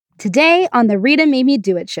Today on the Rita Made Me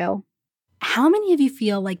Do It show. How many of you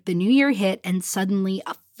feel like the new year hit and suddenly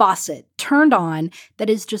a faucet turned on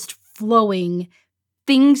that is just flowing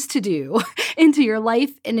things to do into your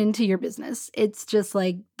life and into your business? It's just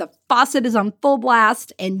like the faucet is on full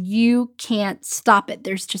blast and you can't stop it.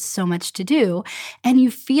 There's just so much to do. And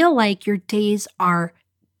you feel like your days are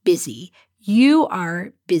busy. You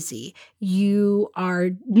are busy. You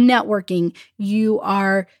are networking. You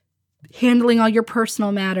are handling all your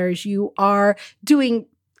personal matters. You are doing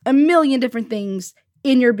a million different things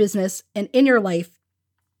in your business and in your life.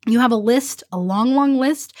 You have a list, a long, long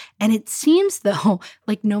list. And it seems though,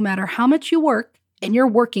 like no matter how much you work, and you're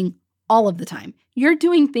working all of the time, you're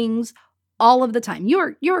doing things all of the time.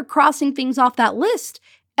 You're crossing things off that list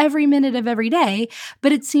every minute of every day.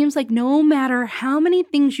 But it seems like no matter how many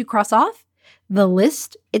things you cross off the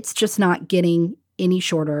list, it's just not getting any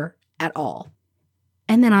shorter at all.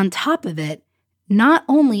 And then on top of it, not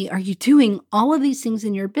only are you doing all of these things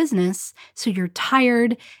in your business, so you're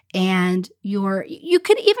tired and you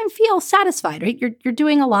could even feel satisfied, right? You're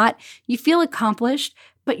doing a lot, you feel accomplished,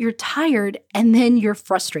 but you're tired and then you're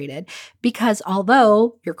frustrated because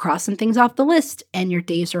although you're crossing things off the list and your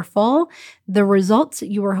days are full, the results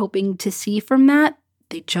that you were hoping to see from that,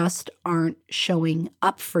 they just aren't showing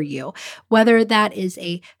up for you. Whether that is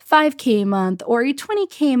a 5K month or a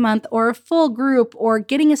 20K month or a full group or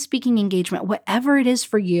getting a speaking engagement, whatever it is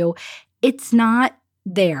for you, it's not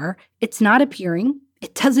there. It's not appearing.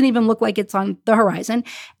 It doesn't even look like it's on the horizon.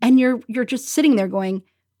 And you're just sitting there going,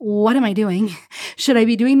 what am I doing? Should I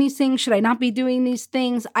be doing these things? Should I not be doing these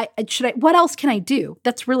things? What else can I do?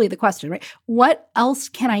 That's really the question, right? What else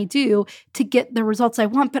can I do to get the results I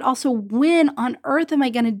want? But also, when on earth am I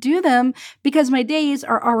going to do them? Because my days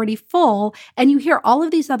are already full and you hear all of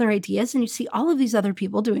these other ideas and you see all of these other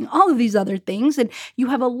people doing all of these other things. And you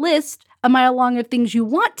have a list a mile long of things you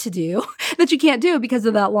want to do that you can't do because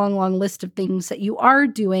of that long, long list of things that you are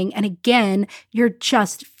doing. And again, you're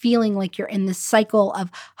just feeling like you're in this cycle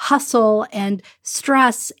of hustle and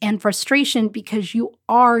stress and frustration because you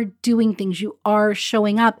are doing things, you are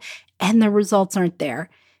showing up, and the results aren't there.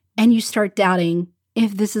 And you start doubting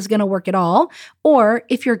if this is going to work at all, or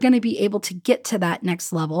if you're going to be able to get to that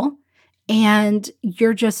next level. And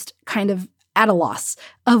you're just kind of at a loss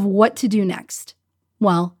of what to do next.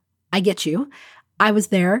 Well, I get you. I was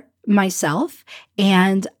there myself,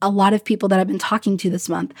 and a lot of people that I've been talking to this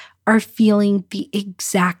month are feeling the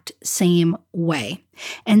exact same way.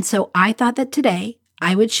 And so I thought that today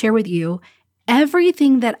I would share with you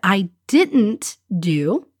everything that I didn't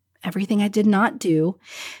do, everything I did not do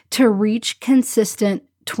to reach consistent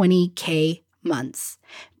 20K months,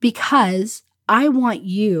 because I want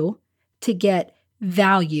you to get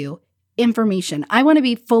value, information. I want to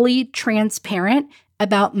be fully transparent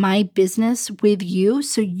about my business with you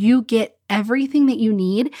so you get everything that you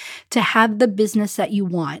need to have the business that you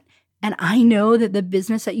want. And I know that the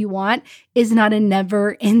business that you want is not a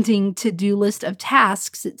never-ending to-do list of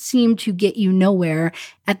tasks that seem to get you nowhere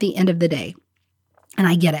at the end of the day. And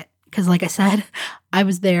I get it, because like I said, I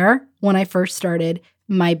was there when I first started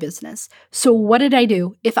my business. So what did I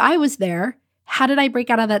do? If I was there, how did I break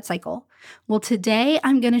out of that cycle? Well, today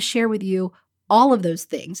I'm going to share with you all of those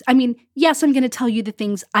things. I mean, yes, I'm going to tell you the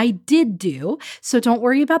things I did do. So don't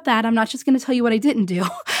worry about that. I'm not just going to tell you what I didn't do.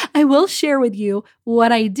 I will share with you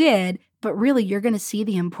what I did, but really you're going to see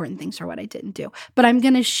the important things for what I didn't do. But I'm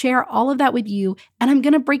going to share all of that with you, and I'm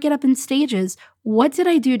going to break it up in stages. What did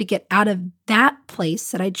I do to get out of that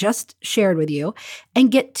place that I just shared with you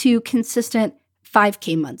and get to consistent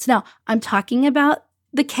 5K months? Now, I'm talking about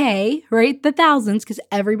the K, right? The thousands, because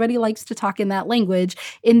everybody likes to talk in that language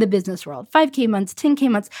in the business world. 5K months,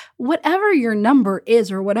 10K months, whatever your number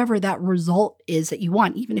is or whatever that result is that you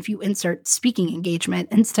want, even if you insert speaking engagement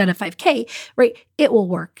instead of 5K, right? It will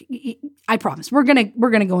work. I promise. We're gonna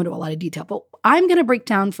go into a lot of detail, but I'm gonna break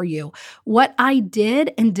down for you what I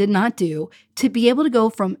did and did not do to be able to go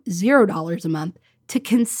from $0 a month to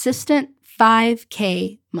consistent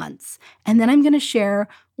 5K months. And then I'm going to share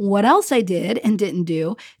what else I did and didn't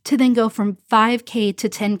do to then go from 5K to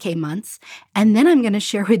 10K months. And then I'm going to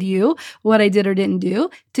share with you what I did or didn't do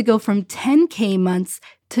to go from 10K months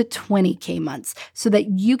to 20K months so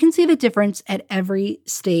that you can see the difference at every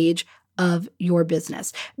stage of your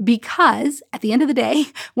business. Because at the end of the day,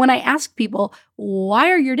 when I ask people, why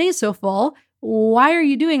are your days so full? Why are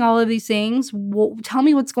you doing all of these things? Well, tell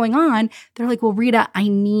me what's going on. They're like, well, Rita, I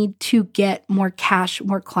need to get more cash,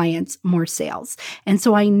 more clients, more sales. And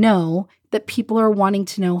so I know that people are wanting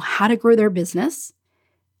to know how to grow their business.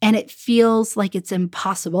 And it feels like it's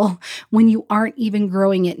impossible when you aren't even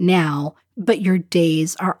growing it now, but your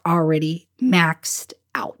days are already maxed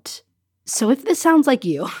out. So if this sounds like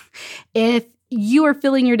you, if you are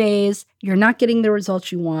filling your days, you're not getting the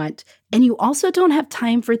results you want, and you also don't have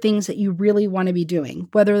time for things that you really want to be doing,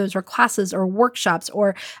 whether those are classes or workshops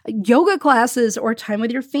or yoga classes or time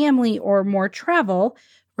with your family or more travel,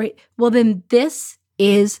 right? Well, then this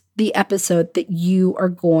is the episode that you are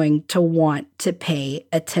going to want to pay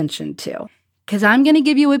attention to. Because I'm going to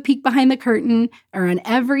give you a peek behind the curtain on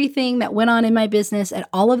everything that went on in my business at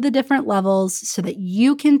all of the different levels so that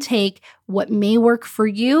you can take what may work for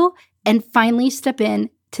you and finally step in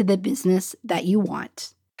to the business that you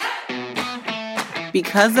want.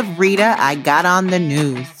 Because of Rita, I got on the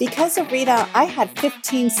news. Because of Rita, I had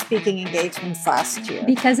 15 speaking engagements last year.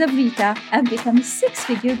 Because of Rita, I've become a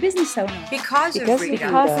six-figure business owner. Because of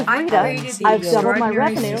Rita, I've doubled my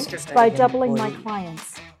revenue by doubling my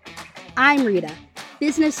clients. I'm Rita,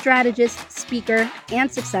 business strategist, speaker,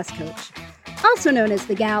 and success coach. Also known as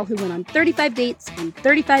the gal who went on 35 dates in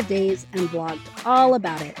 35 days and blogged all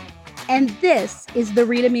about it. And this is the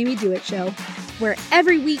Rita Made Me Do It show, where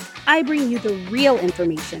every week I bring you the real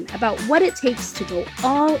information about what it takes to go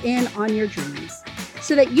all in on your dreams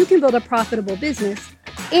so that you can build a profitable business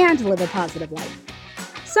and live a positive life.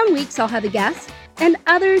 Some weeks I'll have a guest, and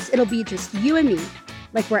others it'll be just you and me,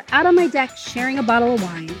 like we're out on my deck sharing a bottle of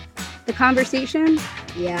wine. The conversation,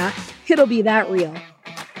 yeah, it'll be that real.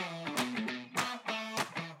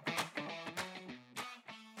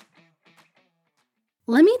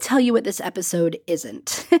 Let me tell you what this episode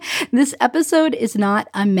isn't. This episode is not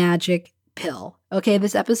a magic pill. Okay,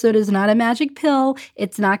 this episode is not a magic pill.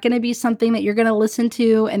 It's not going to be something that you're going to listen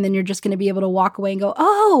to and then you're just going to be able to walk away and go,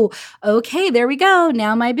 oh, okay, there we go.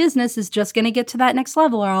 Now my business is just going to get to that next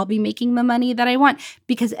level, or I'll be making the money that I want,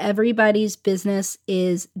 because everybody's business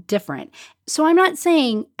is different. So I'm not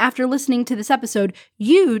saying after listening to this episode,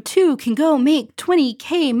 you too can go make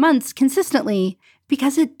 20K months consistently,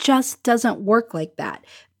 because it just doesn't work like that.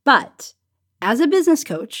 But as a business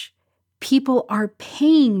coach, people are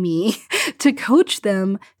paying me to coach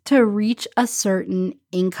them to reach a certain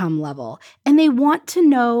income level. And they want to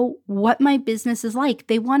know what my business is like.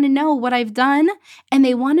 They want to know what I've done, and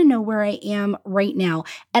they want to know where I am right now.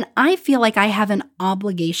 And I feel like I have an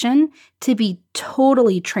obligation to be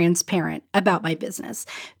totally transparent about my business.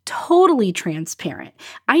 Totally transparent.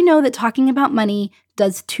 I know that talking about money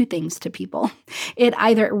does two things to people. It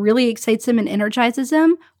either really excites them and energizes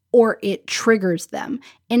them, or it triggers them.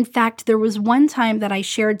 In fact, there was one time that I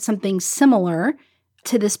shared something similar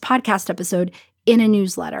to this podcast episode in a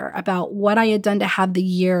newsletter about what I had done to have the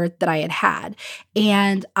year that I had had.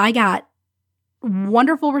 And I got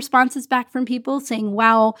wonderful responses back from people saying,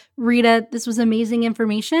 wow, Rita, this was amazing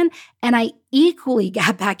information. And I equally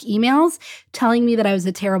got back emails telling me that I was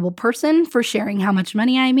a terrible person for sharing how much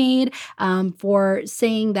money I made, for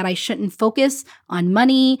saying that I shouldn't focus on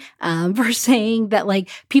money, for saying that like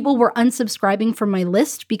people were unsubscribing from my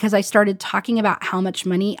list because I started talking about how much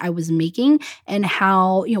money I was making and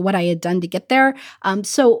how, what I had done to get there.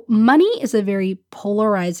 So money is a very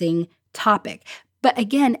polarizing topic. But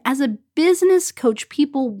again, as a business coach,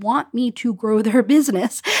 people want me to grow their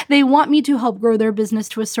business. They want me to help grow their business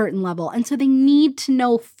to a certain level. And so they need to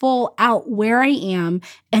know full out where I am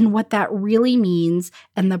and what that really means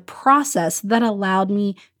and the process that allowed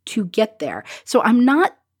me to get there. So I'm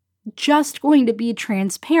not just going to be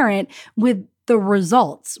transparent with the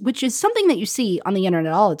results, which is something that you see on the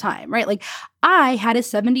internet all the time, right? Like I had a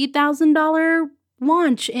 $70,000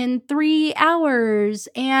 launch in 3 hours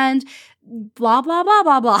and blah, blah, blah,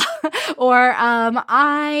 blah, blah. Or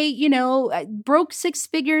I broke 6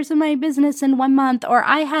 figures in my business in 1 month, or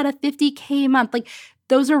I had a 50K month. Like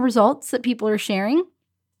those are results that people are sharing.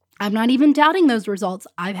 I'm not even doubting those results.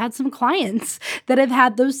 I've had some clients that have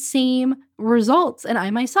had those same results, and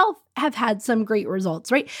I myself have had some great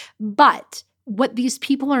results, right? But what these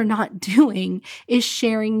people are not doing is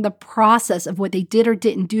sharing the process of what they did or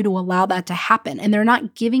didn't do to allow that to happen. And they're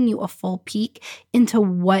not giving you a full peek into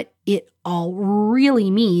what it all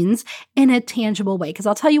really means in a tangible way. Because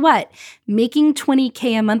I'll tell you what, making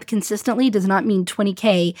 20K a month consistently does not mean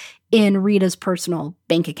 20K in Rita's personal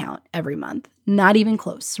bank account every month. Not even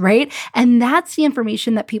close, right? And that's the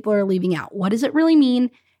information that people are leaving out. What does it really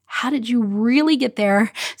mean? How did you really get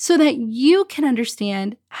there so that you can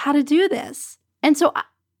understand how to do this? And so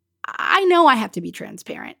I know I have to be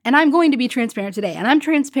transparent, and I'm going to be transparent today. And I'm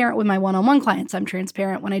transparent with my one-on-one clients. I'm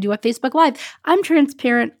transparent when I do a Facebook Live. I'm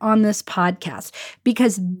transparent on this podcast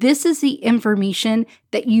because this is the information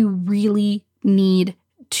that you really need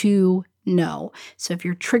to know. So if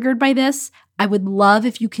you're triggered by this, I would love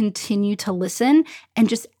if you continue to listen and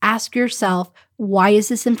just ask yourself, Why is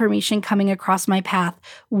this information coming across my path?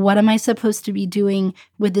 What am I supposed to be doing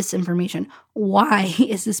with this information? Why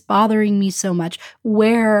is this bothering me so much?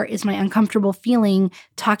 Where is my uncomfortable feeling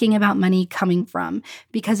talking about money coming from?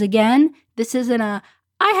 Because again, this isn't I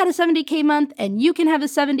had a 70K month and you can have a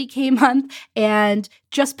 70K month and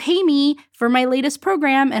just pay me for my latest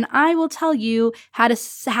program and I will tell you how to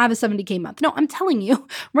have a 70K month. No, I'm telling you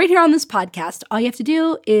right here on this podcast, all you have to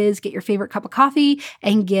do is get your favorite cup of coffee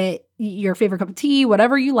and get your favorite cup of tea,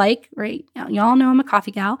 whatever you like, right? Y'all know I'm a coffee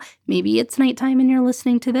gal. Maybe it's nighttime and you're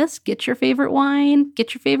listening to this. Get your favorite wine,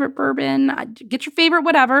 get your favorite bourbon, get your favorite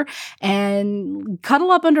whatever, and cuddle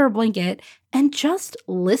up under a blanket and just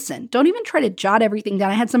listen. Don't even try to jot everything down.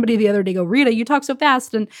 I had somebody the other day go, Rita, you talk so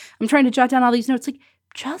fast and I'm trying to jot down all these notes. Like,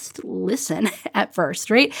 just listen at first,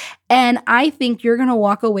 right? And I think you're going to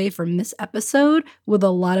walk away from this episode with a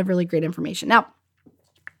lot of really great information. Now,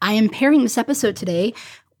 I am pairing this episode today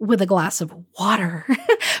with a glass of water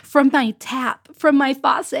from my tap, from my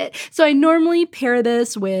faucet. So I normally pair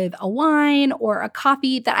this with a wine or a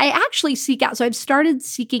coffee that I actually seek out. So I've started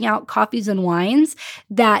seeking out coffees and wines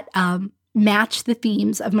that match the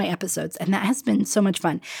themes of my episodes. And that has been so much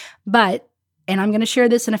fun. And I'm going to share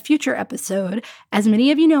this in a future episode. As many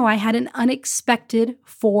of you know, I had an unexpected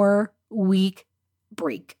 4-week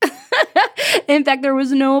break. In fact, there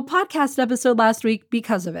was no podcast episode last week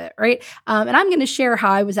because of it, right? And I'm going to share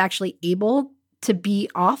how I was actually able to be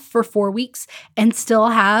off for 4 weeks and still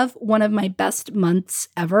have one of my best months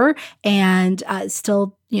ever and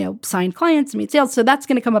still, sign clients and meet sales. So that's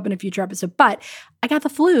going to come up in a future episode. But I got the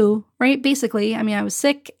flu, right? Basically, I mean, I was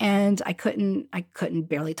sick and I couldn't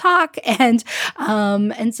barely talk. And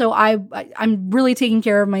so I'm really taking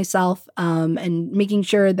care of myself and making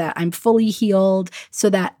sure that I'm fully healed so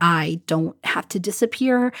that I don't have to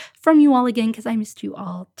disappear from you all again because I missed you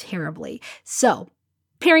all terribly. So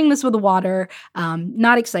pairing this with the water,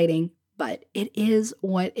 not exciting, but it is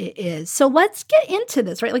what it is. So let's get into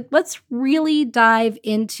this, right? Like, let's really dive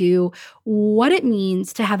into what it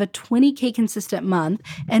means to have a 20K consistent month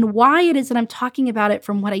and why it is that I'm talking about it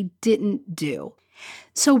from what I didn't do.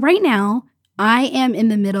 So right now, I am in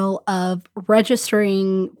the middle of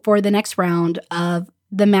registering for the next round of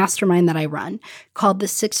the mastermind that I run called the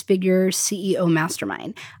 6-Figure CEO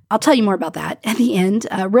Mastermind. I'll tell you more about that at the end.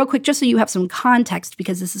 Real quick, just so you have some context,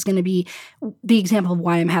 because this is going to be the example of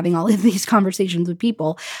why I'm having all of these conversations with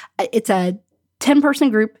people. It's a 10-person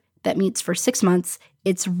group that meets for 6 months.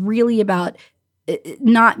 It's really about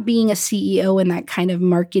not being a CEO in that kind of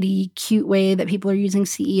markety, cute way that people are using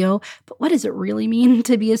CEO, but what does it really mean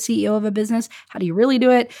to be a CEO of a business? How do you really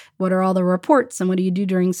do it? What are all the reports and what do you do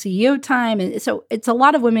during CEO time? And so it's a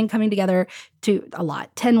lot of women coming together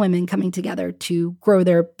 10 women coming together to grow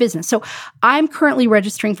their business. So I'm currently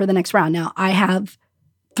registering for the next round. Now I have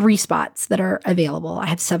 3 spots that are available. I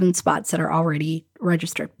have 7 spots that are already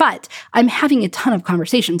registered, but I'm having a ton of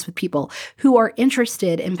conversations with people who are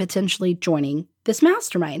interested in potentially joining this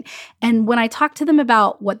mastermind. And when I talk to them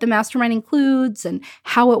about what the mastermind includes and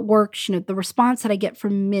how it works, the response that I get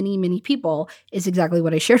from many, many people is exactly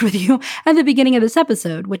what I shared with you at the beginning of this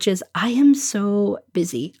episode, which is I am so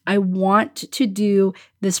busy. I want to do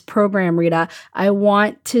this program, Rita. I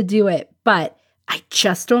want to do it, but I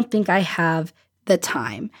just don't think I have the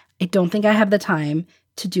time. I don't think I have the time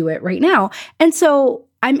to do it right now. And so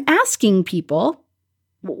I'm asking people,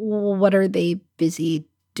 what are they busy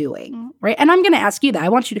doing, right? And I'm going to ask you that. I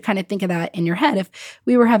want you to kind of think of that in your head. If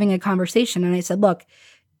we were having a conversation and I said, look,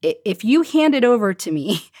 if you handed over to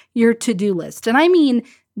me your to-do list, and I mean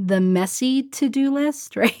the messy to-do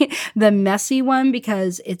list, right? The messy one,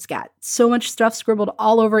 because it's got so much stuff scribbled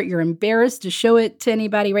all over it. You're embarrassed to show it to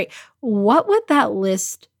anybody, right? What would that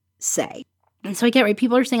list say? And so I get, right,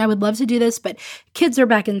 people are saying, I would love to do this, but kids are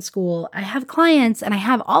back in school. I have clients and I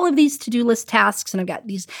have all of these to-do list tasks and I've got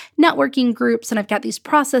these networking groups and I've got these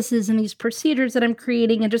processes and these procedures that I'm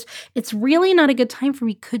creating. And just, it's really not a good time for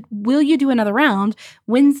me. Will you do another round?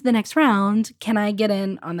 When's the next round? Can I get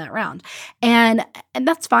in on that round? And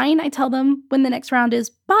that's fine. I tell them when the next round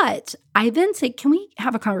is, but I then say, can we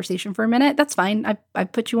have a conversation for a minute? That's fine. I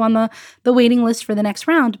put you on the waiting list for the next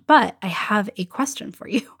round, but I have a question for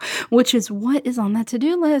you, which is what is on that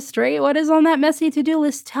to-do list, right? What is on that messy to-do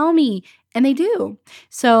list? Tell me. And they do.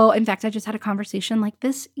 So in fact, I just had a conversation like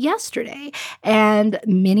this yesterday, and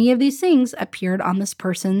many of these things appeared on this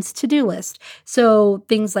person's to-do list. So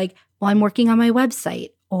things like, well, I'm working on my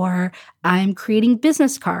website, or I'm creating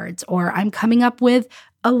business cards, or I'm coming up with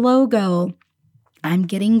a logo. I'm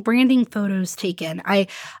getting branding photos taken.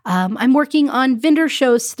 I'm working on vendor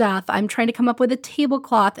show stuff. I'm trying to come up with a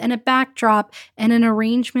tablecloth and a backdrop and an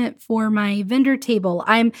arrangement for my vendor table.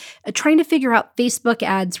 I'm trying to figure out Facebook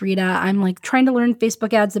ads, Rita. I'm like trying to learn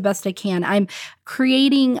Facebook ads the best I can. I'm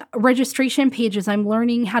creating registration pages. I'm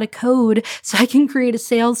learning how to code so I can create a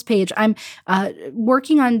sales page. I'm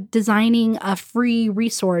working on designing a free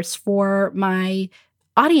resource for my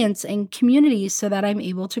audience and communities so that I'm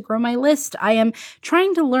able to grow my list. I am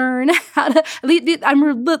trying to learn how to,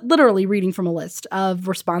 I'm literally reading from a list of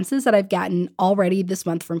responses that I've gotten already this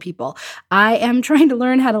month from people. I am trying to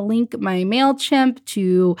learn how to link my MailChimp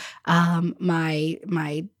to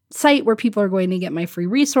my site where people are going to get my free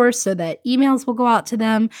resource so that emails will go out to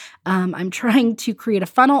them. I'm trying to create a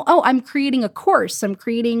funnel. Oh, I'm creating a course. I'm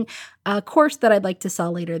creating a course that I'd like to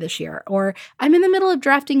sell later this year. Or I'm in the middle of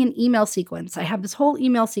drafting an email sequence. I have this whole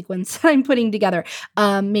email sequence that I'm putting together.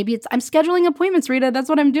 Maybe I'm scheduling appointments, Rita. That's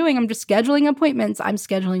what I'm doing. I'm just scheduling appointments. I'm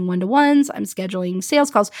scheduling one-to-ones. I'm scheduling sales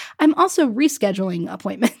calls. I'm also rescheduling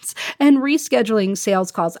appointments and rescheduling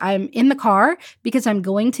sales calls. I'm in the car because I'm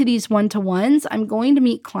going to these one-to-ones. I'm going to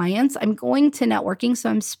meet clients. I'm going to networking. So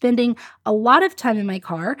I'm spending a lot of time in my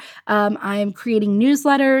car. I'm creating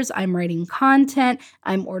newsletters. I'm writing content.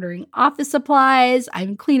 I'm ordering office supplies.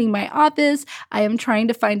 I'm cleaning my office. I am trying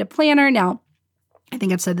to find a planner. Now, I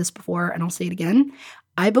think I've said this before and I'll say it again.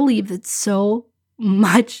 I believe that so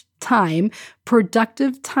much time,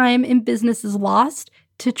 productive time in business is lost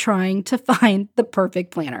to trying to find the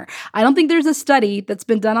perfect planner. I don't think there's a study that's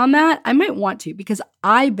been done on that. I might want to because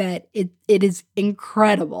I bet it is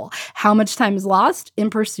incredible how much time is lost in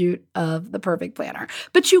pursuit of the perfect planner.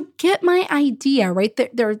 But you get my idea, right?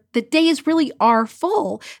 The days really are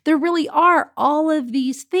full. There really are all of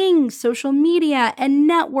these things, social media and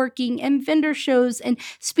networking and vendor shows and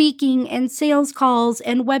speaking and sales calls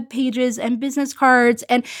and web pages and business cards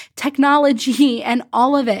and technology and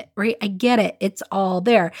all of it, right? I get it. It's all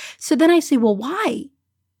there. So then I say, well, why?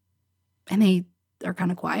 And they are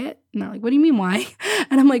kind of quiet. And they're like, what do you mean why?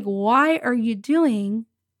 And I'm like, why are you doing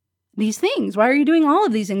these things? Why are you doing all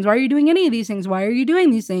of these things? Why are you doing any of these things? Why are you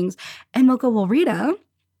doing these things? And they'll go, well, Rita,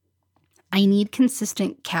 I need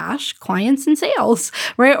consistent cash, clients, and sales,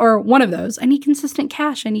 right? Or one of those. I need consistent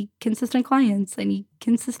cash. I need consistent clients. I need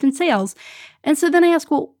consistent sales. And so then I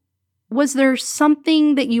ask, well, was there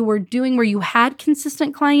something that you were doing where you had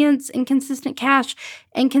consistent clients and consistent cash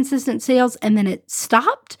and consistent sales and then it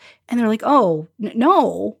stopped? And they're like, oh,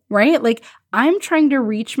 no, right? Like I'm trying to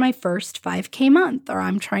reach my first 5K month, or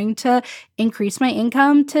I'm trying to increase my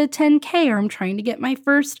income to 10K, or I'm trying to get my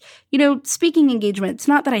first, speaking engagement. It's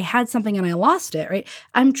not that I had something and I lost it, right?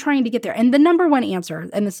 I'm trying to get there. And the number one answer,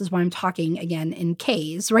 and this is why I'm talking again in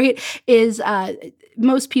Ks, right, is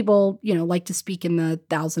most people, like to speak in the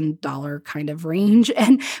 $1,000 kind of range.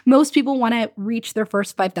 And most people want to reach their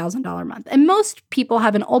first $5,000 month. And most people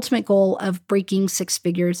have an ultimate goal of breaking six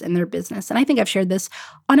figures in their business. And I think I've shared this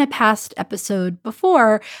on a past episode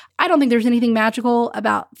before. I don't think there's anything magical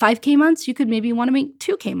about 5K months. You could maybe want to make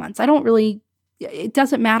 2K months. It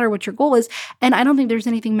doesn't matter what your goal is. And I don't think there's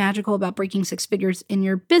anything magical about breaking six figures in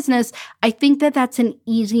your business. I think that that's an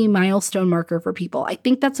easy milestone marker for people. I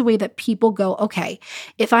think that's a way that people go, okay,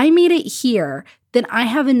 if I made it here, then I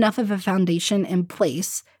have enough of a foundation in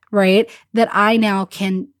place, right, that I now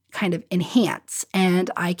can kind of enhance and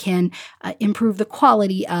I can improve the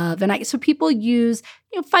quality of. And so people use,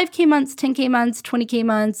 5K months, 10K months, 20K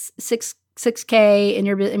months, 6K in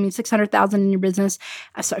your, 600,000 in your business.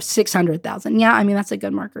 Sorry, 600,000. Yeah. That's a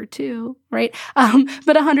good marker too, right?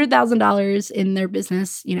 But $100,000 in their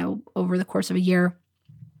business, over the course of a year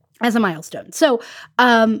as a milestone. So,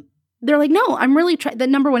 they're like, no, I'm really trying. The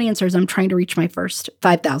number one answer is I'm trying to reach my first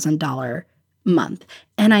 $5,000 month.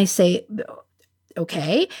 And I say,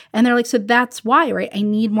 okay. And they're like, so that's why, right? I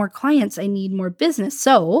need more clients. I need more business.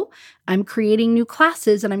 So I'm creating new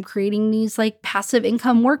classes and I'm creating these like passive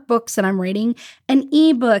income workbooks and I'm writing an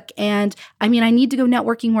ebook. And I need to go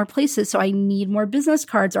networking more places. So I need more business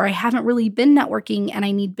cards, or I haven't really been networking and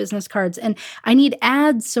I need business cards, and I need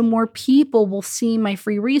ads so more people will see my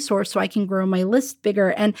free resource so I can grow my list bigger.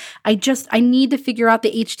 And I need to figure out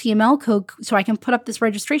the HTML code so I can put up this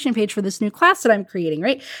registration page for this new class that I'm creating,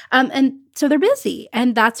 right? And so they're busy,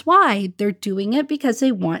 and that's why they're doing it, because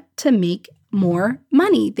they want to make more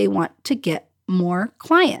money. They want to get more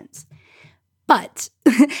clients. But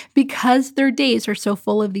because their days are so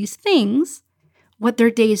full of these things, what their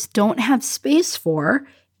days don't have space for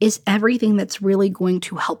is everything that's really going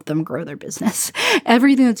to help them grow their business,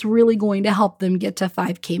 everything that's really going to help them get to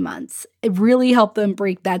 5K months, it really help them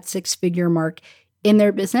break that six-figure mark in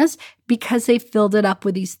their business, because they filled it up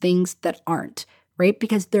with these things that aren't. right?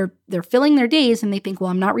 Because they're filling their days and they think, well,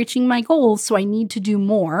 I'm not reaching my goals, so I need to do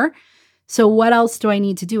more. So what else do I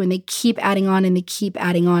need to do? And they keep adding on and they keep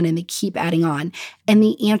adding on and they keep adding on. And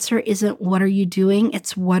the answer isn't what are you doing?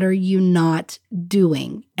 It's what are you not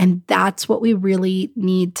doing? And that's what we really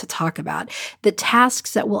need to talk about. The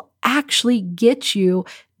tasks that will actually get you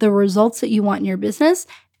the results that you want in your business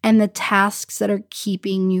and the tasks that are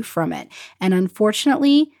keeping you from it. And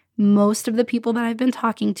unfortunately, most of the people that I've been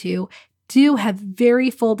talking to do have very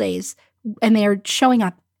full days and they are showing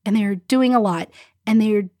up and they are doing a lot. And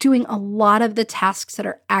they're doing a lot of the tasks that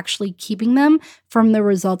are actually keeping them from the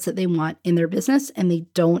results that they want in their business, and they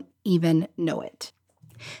don't even know it.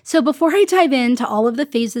 So before I dive into all of the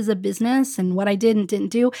phases of business and what I did and didn't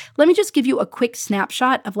do, let me just give you a quick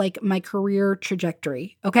snapshot of like my career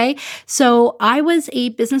trajectory, okay? So I was a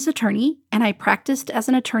business attorney and I practiced as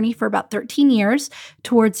an attorney for about 13 years.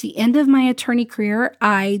 Towards the end of my attorney career,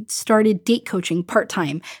 I started date coaching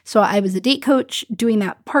part-time. So I was a date coach doing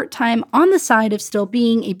that part-time on the side of still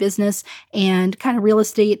being a business and kind of real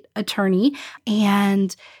estate attorney.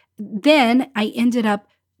 And then I ended up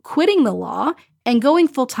quitting the law and going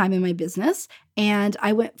full-time in my business. And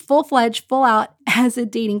I went full-fledged, full out as a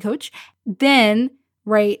dating coach. Then,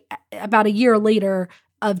 right about a year later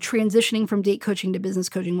of transitioning from date coaching to business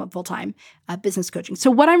coaching, went full-time business coaching. So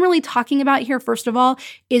what I'm really talking about here, first of all,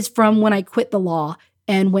 is from when I quit the law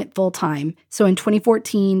and went full-time. So in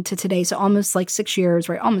 2014 to today, so almost like 6 years,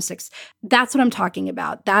 right? Almost 6. That's what I'm talking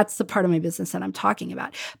about. That's the part of my business that I'm talking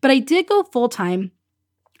about. But I did go full-time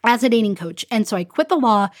as a dating coach. And so I quit the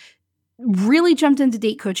law, really jumped into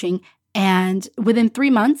date coaching, and within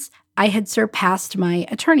 3 months, I had surpassed my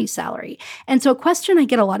attorney salary. And so a question I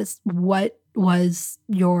get a lot is, what was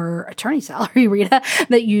your attorney salary, Rita,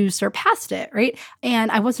 that you surpassed it, right?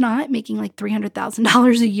 And I was not making like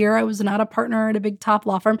 $300,000 a year. I was not a partner at a big top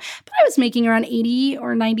law firm, but I was making around $80,000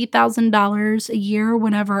 or $90,000 a year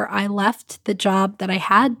whenever I left the job that I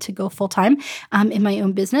had to go full-time in my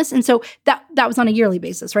own business. And so that was on a yearly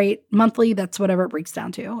basis, right? Monthly, that's whatever it breaks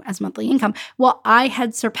down to as monthly income. Well, I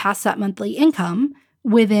had surpassed that monthly income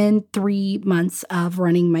within 3 months of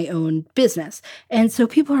running my own business. And so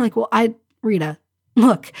people are like, well, Rita,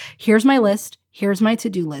 look, here's my list. Here's my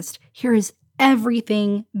to-do list. Here is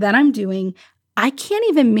everything that I'm doing. I can't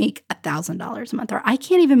even make $1,000 a month, or I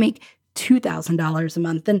can't even make $2,000 a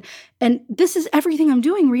month. And this is everything I'm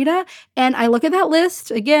doing, Rita. And I look at that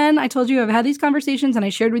list. Again, I told you I've had these conversations and I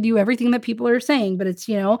shared with you everything that people are saying, but it's,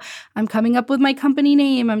 I'm coming up with my company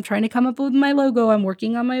name. I'm trying to come up with my logo. I'm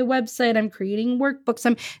working on my website. I'm creating workbooks.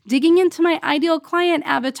 I'm digging into my ideal client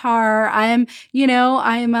avatar. I'm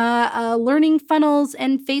learning funnels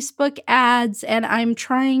and Facebook ads, and I'm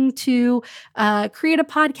trying to create a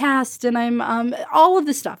podcast, and I'm all of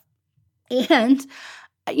this stuff. And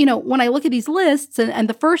when I look at these lists, and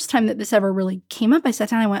the first time that this ever really came up, I sat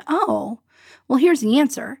down and I went, oh, well, here's the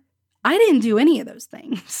answer. I didn't do any of those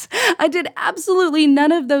things. I did absolutely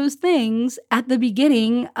none of those things at the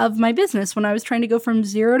beginning of my business when I was trying to go from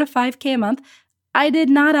 0 to 5K a month. I did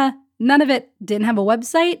nada, none of it. Didn't have a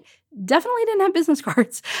website. Definitely didn't have business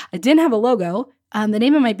cards. I didn't have a logo. The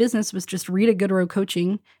name of my business was just Rita Goodrow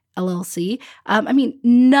Coaching, LLC.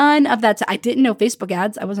 None of that. I didn't know Facebook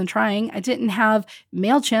ads. I wasn't trying. I didn't have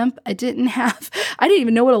MailChimp. I didn't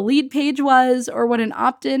even know what a lead page was or what an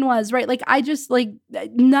opt-in was, right?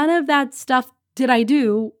 None of that stuff did I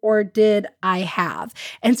do or did I have?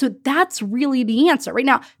 And so that's really the answer. Right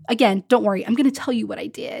now, again, don't worry. I'm going to tell you what I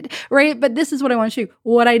did, right? But this is what I want to show you.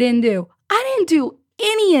 What I didn't do. I didn't do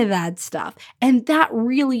any of that stuff. And that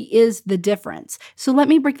really is the difference. So let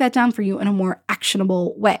me break that down for you in a more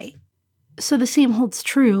actionable way. So the same holds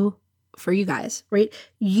true for you guys, right?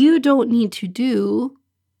 You don't need to do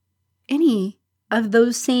any of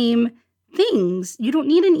those same things. You don't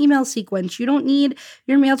need an email sequence. You don't need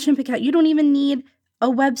your MailChimp account. You don't even need a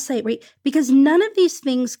website, right? Because none of these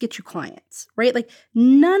things get you clients, right?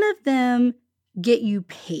 None of them get you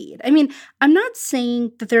paid. I'm not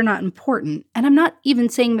saying that they're not important, and I'm not even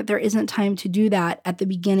saying that there isn't time to do that at the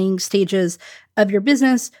beginning stages of your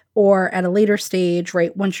business or at a later stage,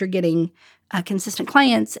 right? Once you're getting consistent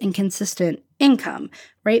clients and consistent income,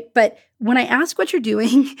 right? But when I ask what you're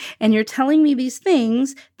doing and you're telling me these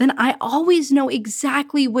things, then I always know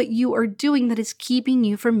exactly what you are doing that is keeping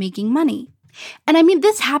you from making money. And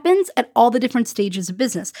this happens at all the different stages of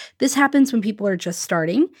business. This happens when people are just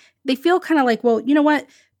starting. They feel kind of like, well, you know what?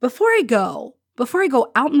 Before I go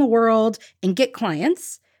out in the world and get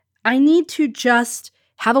clients, I need to just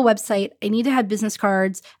have a website. I need to have business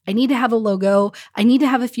cards. I need to have a logo. I need to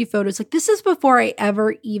have a few photos. Like this is before I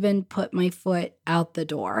ever even put my foot out the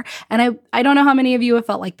door. And I don't know how many of you have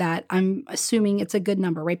felt like that. I'm assuming it's a good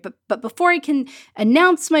number, right? But before I can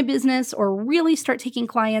announce my business or really start taking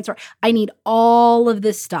clients, or I need all of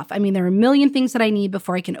this stuff. I mean, there are a million things that I need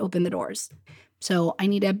before I can open the doors. So I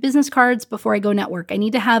need to have business cards before I go network. I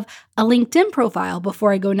need to have a LinkedIn profile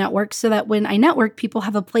before I go network so that when I network, people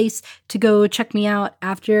have a place to go check me out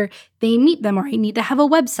after they meet them. Or I need to have a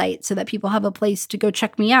website so that people have a place to go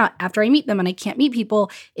check me out after I meet them. And I can't meet people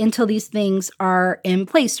until these things are in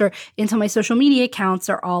place, or until my social media accounts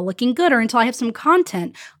are all looking good, or until I have some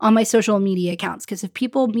content on my social media accounts. Because if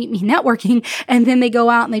people meet me networking and then they go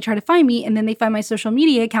out and they try to find me and then they find my social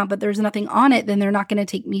media account, but there's nothing on it, then they're not going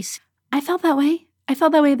to take me. I felt that way. I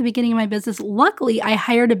felt that way at the beginning of my business. Luckily, I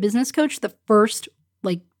hired a business coach the first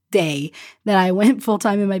day that I went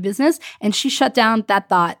full-time in my business, and she shut down that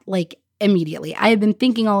thought immediately. I had been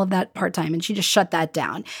thinking all of that part-time, and she just shut that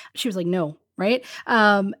down. She was like, no, right?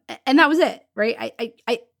 And that was it, right?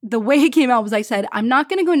 I the way it came out was I said, I'm not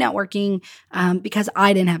going to go networking because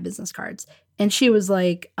I didn't have business cards. And she was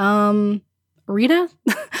like, Rita,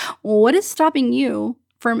 what is stopping you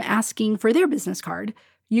from asking for their business card?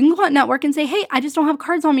 You can go out network and say, hey, I just don't have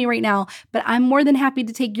cards on me right now, but I'm more than happy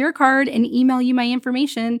to take your card and email you my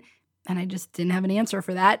information. And I just didn't have an answer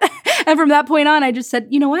for that. And from that point on, I just said,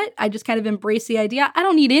 you know what? I just kind of embraced the idea. I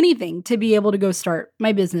don't need anything to be able to go start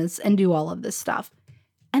my business and do all of this stuff.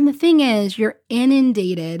 And the thing is, you're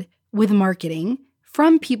inundated with marketing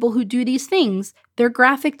from people who do these things. They're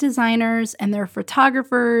graphic designers and they're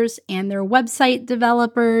photographers and they're website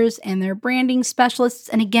developers and they're branding specialists.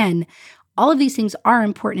 And again, all of these things are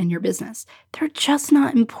important in your business. They're just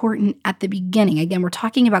not important at the beginning. Again, we're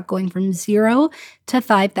talking about going from $0 to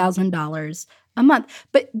 $5,000 a month.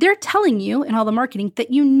 But they're telling you in all the marketing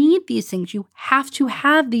that you need these things. You have to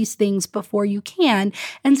have these things before you can.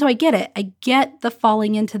 And so I get it. I get the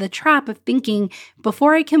falling into the trap of thinking,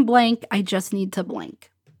 before I can blank, I just need to blank.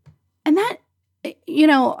 And that,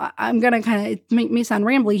 I'm going to kind of make me sound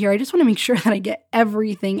rambly here. I just want to make sure that I get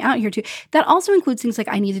everything out here too. That also includes things like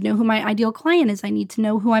I need to know who my ideal client is. I need to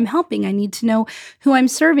know who I'm helping. I need to know who I'm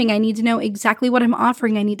serving. I need to know exactly what I'm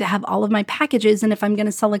offering. I need to have all of my packages. And if I'm going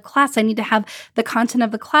to sell a class, I need to have the content of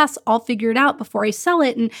the class all figured out before I sell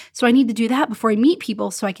it. And so I need to do that before I meet people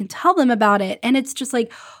so I can tell them about it. And it's just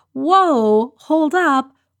like, whoa, hold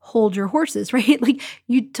up. Hold your horses, right?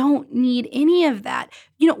 You don't need any of that.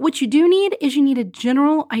 What you do need is you need a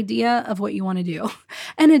general idea of what you want to do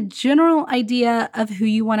and a general idea of who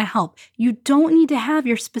you want to help. You don't need to have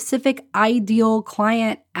your specific ideal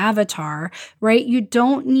client avatar, right? You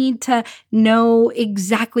don't need to know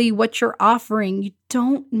exactly what you're offering. You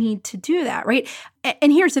don't need to do that, right?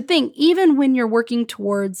 And here's the thing, even when you're working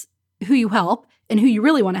towards who you help, and who you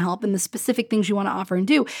really want to help and the specific things you want to offer and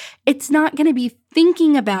do, it's not going to be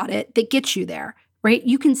thinking about it that gets you there, right?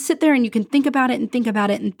 You can sit there and you can think about it and think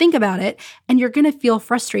about it and think about it, and you're going to feel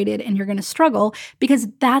frustrated and you're going to struggle because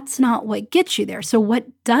that's not what gets you there. So what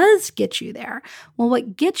does get you there? Well,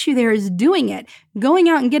 what gets you there is doing it, going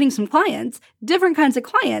out and getting some clients, different kinds of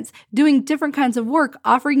clients, doing different kinds of work,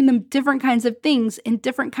 offering them different kinds of things in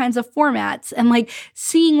different kinds of formats, and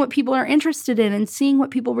seeing what people are interested in and seeing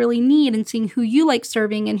what people really need and seeing who you like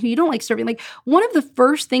serving and who you don't like serving. One of the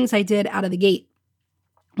first things I did out of the gate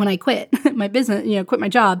when I quit my business, quit my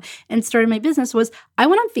job and started my business was I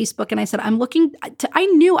went on Facebook and I said, I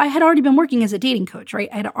knew I had already been working as a dating coach, right?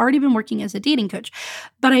 I had already been working as a dating coach,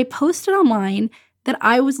 but I posted online that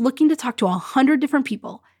I was looking to talk to 100 different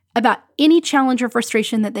people about any challenge or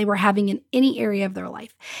frustration that they were having in any area of their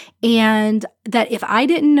life. And that if I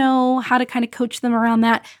didn't know how to kind of coach them around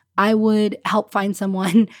that, I would help find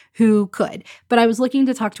someone who could. But I was looking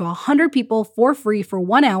to talk to 100 people for free for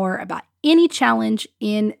 1 hour about any challenge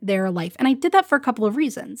in their life. And I did that for a couple of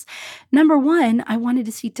reasons. Number one, I wanted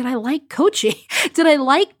to see, did I like coaching? Did I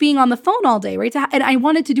like being on the phone all day, right? And I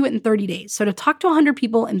wanted to do it in 30 days. So to talk to 100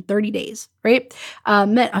 people in 30 days, right?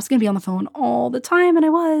 Meant I was going to be on the phone all the time, and I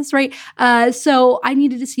was, right? So I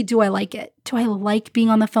needed to see, do I like it? Do I like being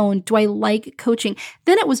on the phone? Do I like coaching?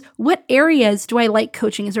 Then it was, what areas do I like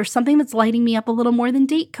coaching? Is there something that's lighting me up a little more than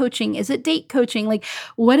date coaching? Is it date coaching?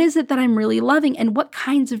 What is it that I'm really loving? And what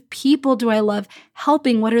kinds of people do I love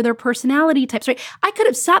helping? What are their personality types, right? I could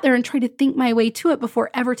have sat there and tried to think my way to it before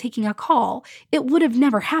ever taking a call. It would have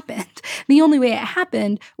never happened. The only way it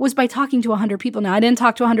happened was by talking to 100 people. Now, I didn't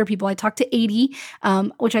talk to 100 people. I talked to 80,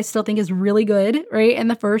 which I still think is really good, right? In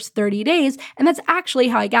the first 30 days. And that's actually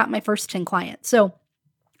how I got my first 10 clients. So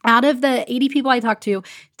out of the 80 people I talked to,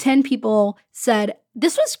 10 people said,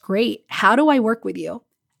 this was great. How do I work with you?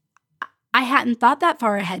 I hadn't thought that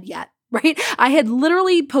far ahead yet, right? I had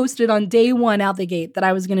literally posted on day one out the gate that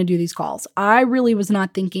I was going to do these calls. I really was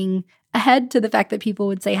not thinking ahead to the fact that people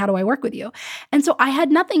would say, how do I work with you? And so I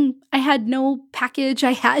had nothing. I had no package.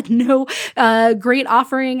 I had no great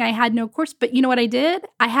offering. I had no course. But you know what I did?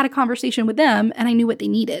 I had a conversation with them and I knew what they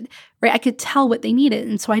needed, right? I could tell what they needed.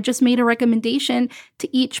 And so I just made a recommendation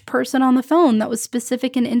to each person on the phone that was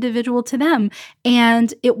specific and individual to them.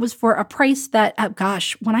 And it was for a price that,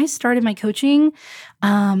 when I started my coaching,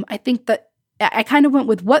 I think that I kind of went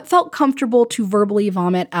with what felt comfortable to verbally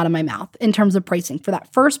vomit out of my mouth in terms of pricing for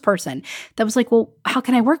that first person that was like, well, how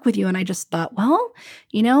can I work with you? And I just thought, well,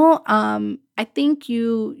 I think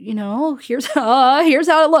here's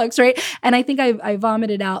how it looks, right? And I think I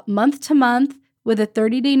vomited out month to month with a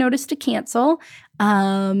 30-day notice to cancel.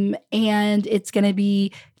 And it's going to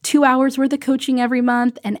be 2 hours worth of coaching every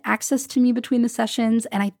month and access to me between the sessions.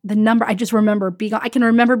 And I just remember I can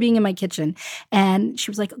remember being in my kitchen and she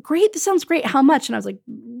was like, great, this sounds great. How much? And I was like,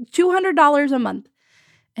 $200 a month.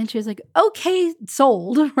 And she was like, okay,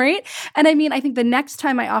 sold, right? And I think the next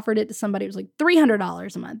time I offered it to somebody, it was like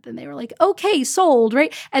 $300 a month. And they were like, okay, sold,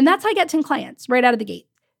 right? And that's how I got 10 clients right out of the gate.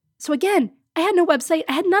 So again, I had no website.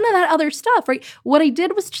 I had none of that other stuff, right? What I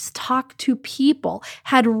did was just talk to people,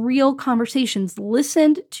 had real conversations,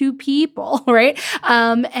 listened to people, right?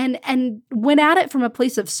 And went at it from a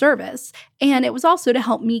place of service. And it was also to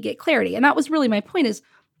help me get clarity. And that was really my point is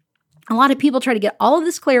a lot of people try to get all of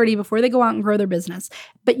this clarity before they go out and grow their business,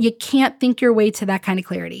 but you can't think your way to that kind of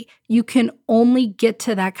clarity. You can only get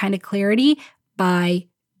to that kind of clarity by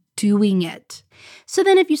doing it. So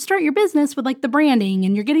then if you start your business with like the branding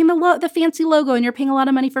and you're getting the fancy logo and you're paying a lot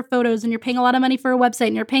of money for photos and you're paying a lot of money for a website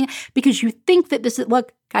and you're paying because you think that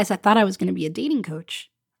look, guys, I thought I was going to be a dating coach,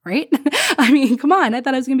 right? Come on, I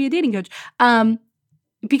thought I was going to be a dating coach.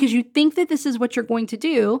 Because you think that this is what you're going to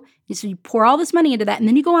do. And so you pour all this money into that and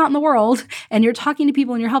then you go out in the world and you're talking to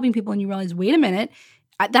people and you're helping people and you realize, wait a minute,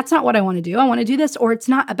 that's not what I want to do. I want to do this, or it's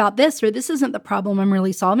not about this, or this isn't the problem I'm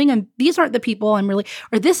really solving. And these aren't the people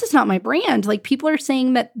or this is not my brand. Like people are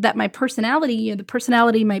saying that my personality, the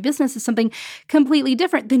personality of my business is something completely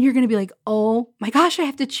different. Then you're going to be like, oh my gosh, I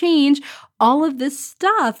have to change all of this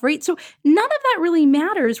stuff, right? So none of that really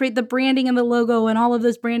matters, right? The branding and the logo and all of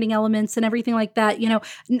those branding elements and everything like that,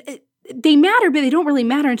 they matter, but they don't really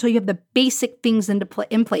matter until you have the basic things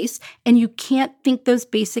in place, and you can't think those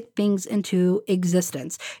basic things into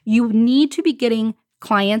existence. You need to be getting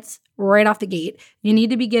clients right off the gate. You need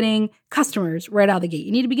to be getting customers right out of the gate.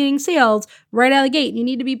 You need to be getting sales right out of the gate. You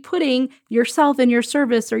need to be putting yourself and your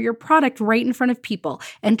service or your product right in front of people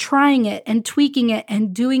and trying it and tweaking it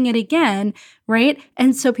and doing it again, right?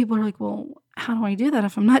 And so people are like, well, how do I do that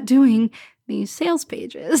if I'm not doing these sales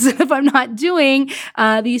pages, if I'm not doing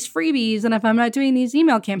these freebies, and if I'm not doing these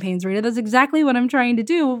email campaigns, Rita? That's exactly what I'm trying to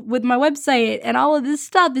do with my website and all of this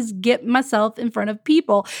stuff is get myself in front of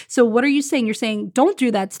people. So what are you saying? You're saying don't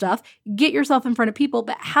do that stuff, get yourself in front of people.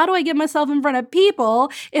 But how do I get myself in front of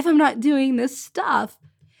people if I'm not doing this stuff?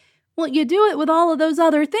 Well, you do it with all of those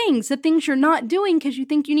other things, the things you're not doing because you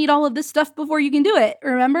think you need all of this stuff before you can do it.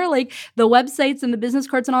 Remember, like the websites and the business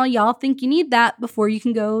cards and all, y'all think you need that before you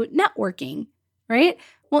can go networking, right?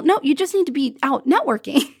 Well, no, you just need to be out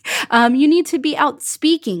networking. You need to be out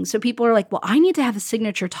speaking. So people are like, well, I need to have a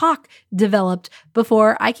signature talk developed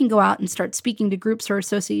before I can go out and start speaking to groups or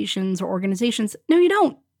associations or organizations. No, you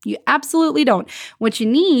don't. You absolutely don't. What you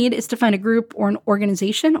need is to find a group or an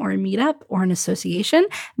organization or a meetup or an association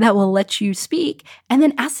that will let you speak, and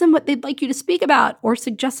then ask them what they'd like you to speak about or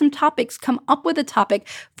suggest some topics. Come up with a topic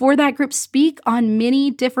for that group. Speak on many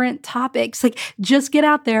different topics. Like just get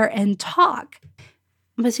out there and talk.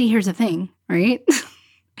 But see, here's the thing, right?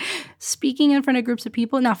 Speaking in front of groups of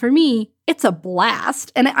people. Now, for me, it's a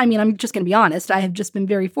blast. And I'm just going to be honest. I have just been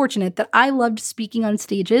very fortunate that I loved speaking on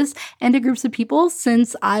stages and to groups of people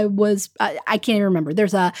since I can't even remember.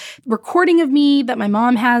 There's a recording of me that my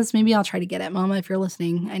mom has. Maybe I'll try to get it. Mama, if you're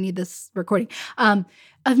listening, I need this recording.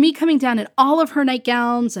 Of me coming down in all of her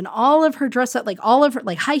nightgowns and all of her dress up, like all of her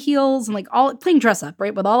like high heels and like all playing dress up,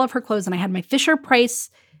 right? With all of her clothes. And I had my Fisher-Price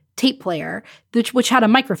tape player, which had a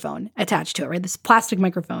microphone attached to it, right? This plastic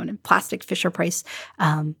microphone and plastic Fisher-Price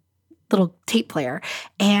little tape player.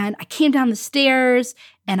 And I came down the stairs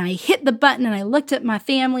and I hit the button and I looked at my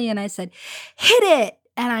family and I said, hit it.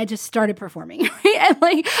 And I just started performing,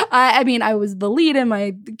 right? And I was the lead in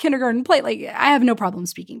my kindergarten play. Like, I have no problem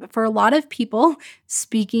speaking. But for a lot of people,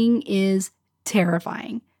 speaking is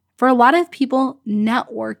terrifying. For a lot of people,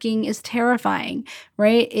 networking is terrifying,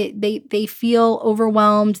 right? They feel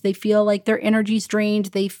overwhelmed. They feel like their energy's drained.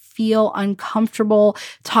 They feel uncomfortable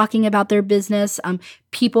talking about their business.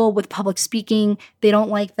 People with public speaking, they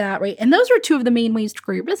don't like that, right? And those are two of the main ways to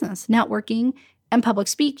grow your business: networking and public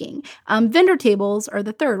speaking. Vendor tables are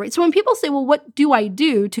the third, right? So when people say, well, what do I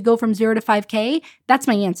do to go from 0 to 5K? That's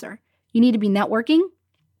my answer. You need to be networking.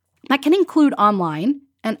 That can include online,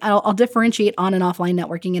 and I'll differentiate on and offline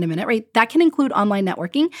networking in a minute, right? That can include online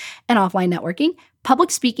networking and offline networking.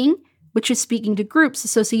 Public speaking, which is speaking to groups,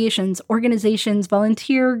 associations, organizations,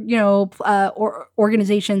 volunteer, or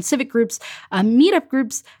organizations, civic groups, meetup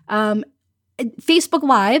groups. Facebook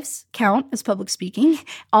Lives count as public speaking.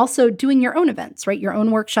 Also doing your own events, right? Your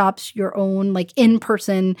own workshops, your own like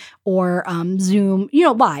in-person or Zoom,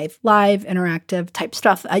 live interactive type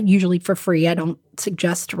stuff, usually for free. I don't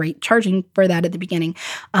suggest charging for that at the beginning.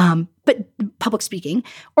 But public speaking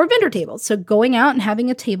or vendor tables. So going out and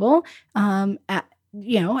having a table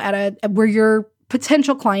where your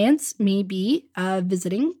potential clients may be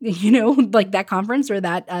visiting, like that conference or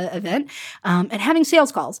that event, and having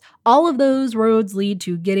sales calls. All of those roads lead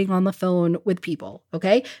to getting on the phone with people,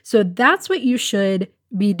 okay? So that's what you should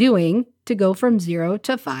be doing to go from 0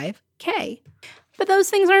 to 5K. But those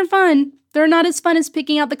things aren't fun. They're not as fun as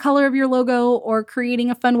picking out the color of your logo or creating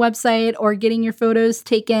a fun website or getting your photos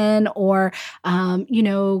taken or,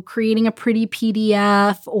 creating a pretty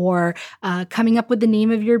PDF or coming up with the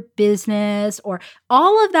name of your business or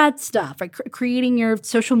all of that stuff, right? Creating your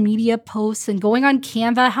social media posts and going on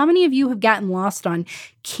Canva. How many of you have gotten lost on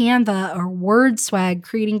Canva or WordSwag,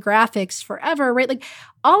 creating graphics forever, right? Like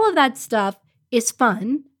all of that stuff is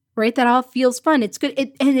fun, right? That all feels fun. It's good.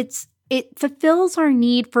 It fulfills our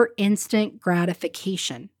need for instant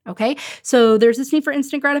gratification, okay? So there's this need for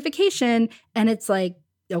instant gratification, and it's like,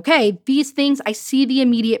 okay, these things, I see the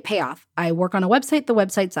immediate payoff. I work on a website, the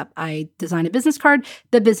website's up. I design a business card,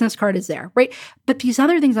 the business card is there, right? But these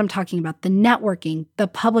other things I'm talking about, the networking, the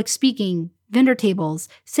public speaking, vendor tables,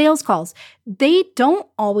 sales calls, they don't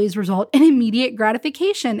always result in immediate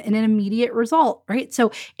gratification and an immediate result, right?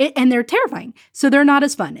 And they're terrifying. So they're not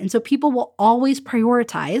as fun. And so people will always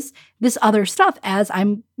prioritize this other stuff as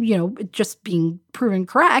I'm, just being proven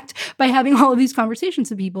correct by having all of these conversations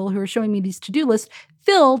with people who are showing me these to-do lists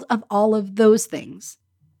filled of all of those things.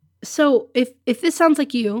 So if this sounds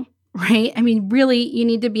like you, right? I mean, really, you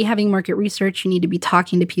need to be having market research. You need to be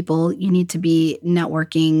talking to people. You need to be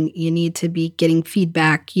networking. You need to be getting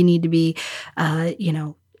feedback. You need to be,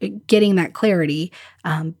 getting that clarity,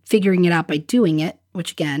 figuring it out by doing it,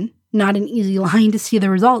 which again, not an easy line to see the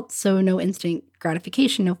results. So no instant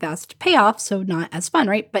gratification, no fast payoff. So not as fun,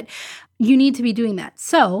 right? But you need to be doing that.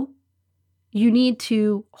 So you need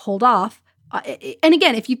to hold off. And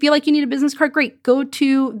again, if you feel like you need a business card, great. Go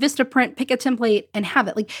to Vistaprint, pick a template and have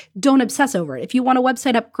it. Like, don't obsess over it. If you want a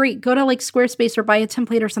website up, great. Go to like Squarespace or buy a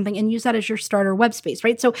template or something and use that as your starter web space,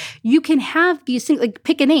 right? So you can have these things, like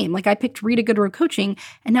pick a name. Like I picked Rita Goodrow Coaching,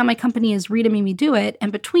 and now my company is Rita Made Me Do It.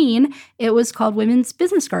 And between, it was called Women's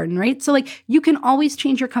Business Garden, right? So like you can always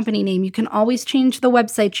change your company name. You can always change the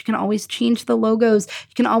website. You can always change the logos.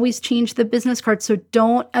 You can always change the business card. So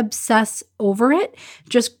don't obsess over it.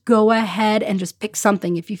 Just go ahead and just pick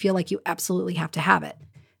something if you feel like you absolutely have to have it.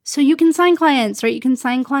 So you can sign clients, right? You can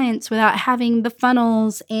sign clients without having the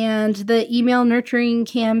funnels and the email nurturing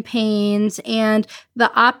campaigns and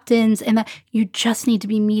the opt-ins, and that you just need to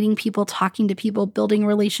be meeting people, talking to people, building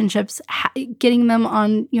relationships, getting them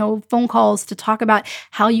on, phone calls to talk about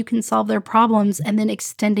how you can solve their problems, and then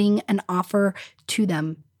extending an offer to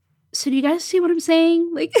them. So do you guys see what I'm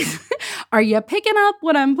saying? Like, are you picking up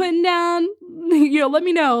what I'm putting down? Let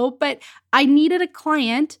me know. But I needed a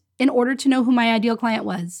client in order to know who my ideal client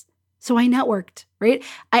was. So I networked, right?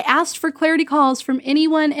 I asked for clarity calls from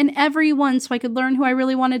anyone and everyone so I could learn who I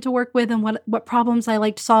really wanted to work with and what problems I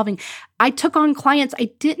liked solving. I took on clients.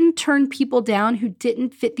 I didn't turn people down who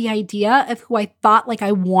didn't fit the idea of who I thought like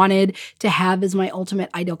I wanted to have as my ultimate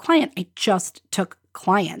ideal client. I just took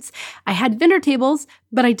clients. I had vendor tables,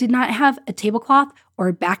 but I did not have a tablecloth or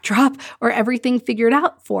a backdrop or everything figured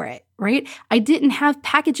out for it, right? I didn't have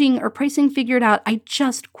packaging or pricing figured out. I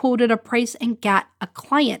just quoted a price and got a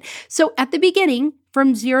client. So at the beginning,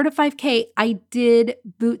 from 0 to 5K, I did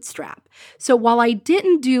bootstrap. So while I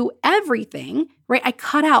didn't do everything, right, I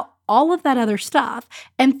cut out all of that other stuff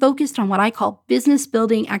and focused on what I call business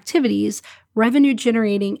building activities, revenue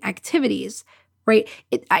generating activities, right?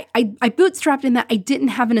 I bootstrapped in that I didn't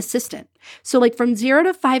have an assistant. So like from 0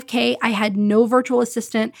 to 5K, I had no virtual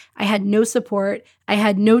assistant. I had no support. I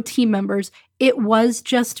had no team members. It was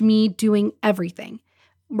just me doing everything.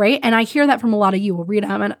 right? And I hear that from a lot of you. Well, Rita,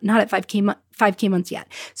 I'm not at 5K months yet.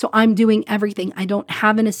 So I'm doing everything. I don't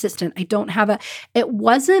have an assistant. It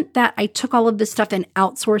wasn't that I took all of this stuff and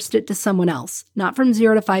outsourced it to someone else, not from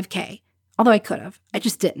 0 to 5K, although I could have. I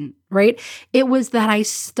just didn't, right? It was that I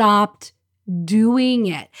stopped doing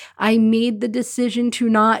it. I made the decision to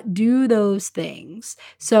not do those things.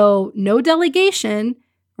 So no delegation,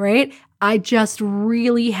 right? I just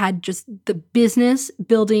really had just the business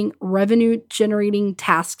building, revenue generating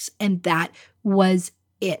tasks, and that was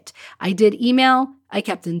it. I did email. I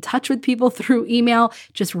kept in touch with people through email,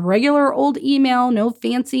 just regular old email, no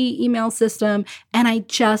fancy email system. And I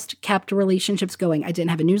just kept relationships going. I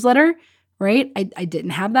didn't have a newsletter, right? I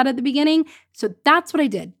didn't have that at the beginning. So that's what I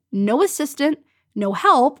did. No assistant, no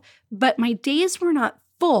help, but my days were not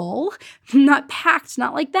full, not packed,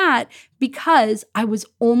 not like that, because I was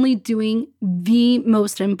only doing the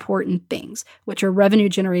most important things, which are revenue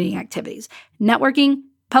generating activities, networking,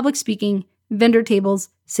 public speaking, vendor tables,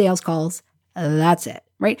 sales calls. That's it,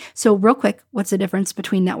 right? So real quick, what's the difference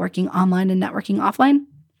between networking online and networking offline?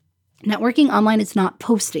 Networking online is not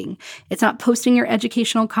posting. It's not posting your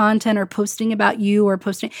educational content or posting about you or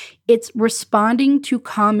posting. It's responding to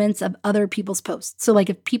comments of other people's posts. So like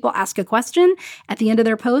if people ask a question at the end of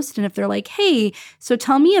their post, and if they're like, hey, so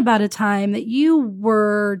tell me about a time that you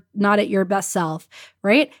were not at your best self,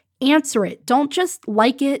 right? Answer it. Don't just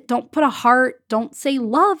like it. Don't put a heart. Don't say,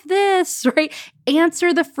 love this, right?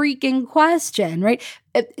 Answer the freaking question, right?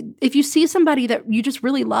 If you see somebody that you just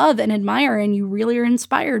really love and admire and you really are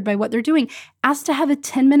inspired by what they're doing, ask to have a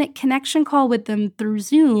 10-minute connection call with them through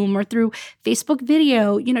Zoom or through Facebook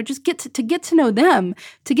video, just get to know them,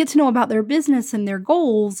 to get to know about their business and their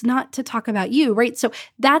goals, not to talk about you, right? So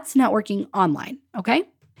that's networking online, okay?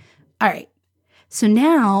 All right. So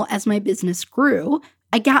now as my business grew,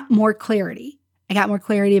 I got more clarity. I got more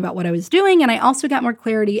clarity about what I was doing, and I also got more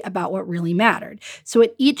clarity about what really mattered. So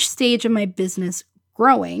at each stage of my business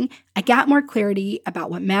growing, I got more clarity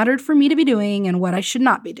about what mattered for me to be doing and what I should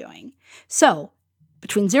not be doing. So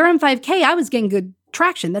between 0 and 5K, I was getting good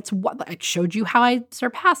traction. That's what I showed you how I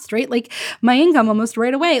surpassed, right? Like my income almost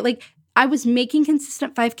right away. Like I was making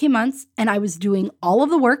consistent 5K months and I was doing all of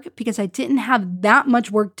the work because I didn't have that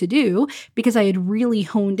much work to do because I had really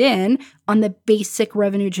honed in on the basic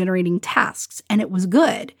revenue generating tasks and it was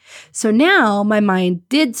good. So now my mind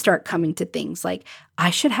did start coming to things like I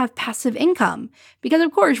should have passive income because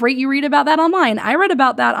of course, right? You read about that online. I read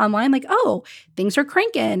about that online like, oh, things are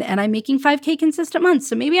cranking and I'm making 5K consistent months.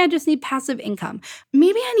 So maybe I just need passive income.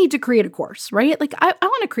 Maybe I need to create a course, right? Like I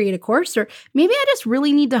want to create a course or maybe I just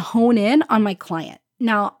really need to hone in on my client.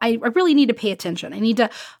 Now, I really need to pay attention. I need to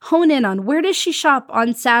hone in on where does she shop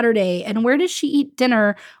on Saturday and where does she eat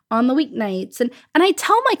dinner on the weeknights? And I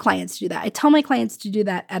tell my clients to do that. I tell my clients to do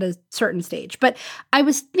that at a certain stage. But I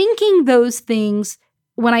was thinking those things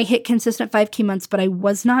when I hit consistent 5K months, but I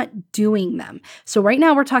was not doing them. So right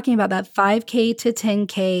now we're talking about that 5K to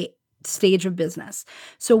 10K stage of business.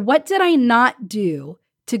 So what did I not do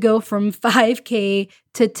to go from 5K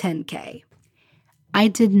to 10K? I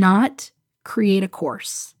did not create a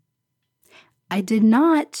course. I did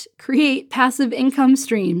not create passive income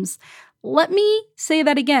streams. Let me say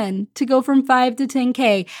that again to go from 5 to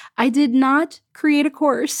 10K. I did not create a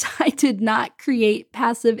course. I did not create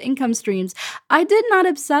passive income streams. I did not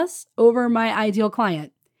obsess over my ideal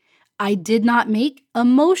client. I did not make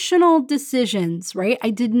emotional decisions, right? I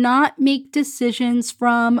did not make decisions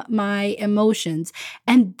from my emotions.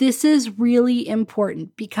 And this is really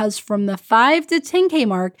important because from the 5 to 10K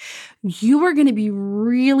mark, you are going to be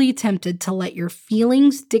really tempted to let your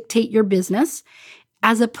feelings dictate your business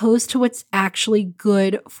as opposed to what's actually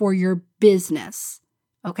good for your business.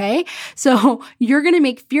 Okay, so you're going to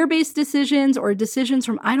make fear-based decisions or decisions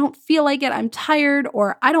from I don't feel like it, I'm tired,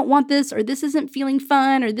 or I don't want this, or this isn't feeling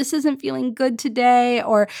fun, or this isn't feeling good today,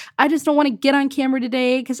 or I just don't want to get on camera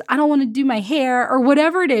today because I don't want to do my hair, or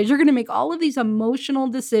whatever it is. You're going to make all of these emotional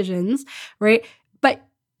decisions, right? But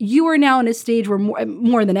you are now in a stage where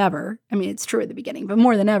more than ever, I mean, it's true at the beginning, but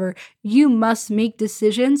more than ever, you must make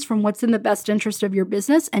decisions from what's in the best interest of your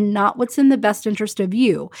business and not what's in the best interest of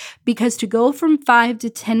you. Because to go from 5 to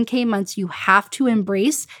 10K months, you have to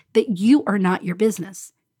embrace that you are not your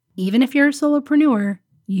business. Even if you're a solopreneur,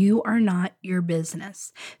 you are not your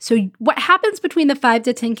business. So what happens between the 5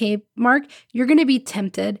 to 10K mark, you're going to be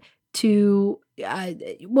tempted to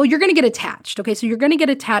you're going to get attached. Okay. So you're going to get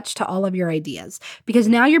attached to all of your ideas because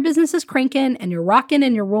now your business is cranking and you're rocking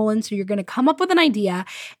and you're rolling. So you're going to come up with an idea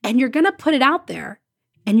and you're going to put it out there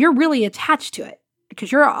and you're really attached to it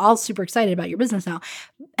because you're all super excited about your business now.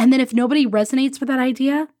 And then if nobody resonates with that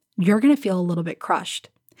idea, you're going to feel a little bit crushed.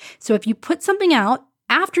 So if you put something out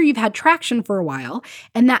after you've had traction for a while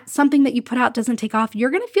and that something that you put out doesn't take off,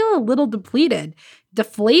 you're going to feel a little depleted,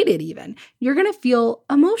 deflated even. You're going to feel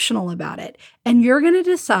emotional about it. And you're going to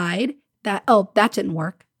decide that, oh, that didn't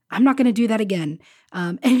work. I'm not going to do that again.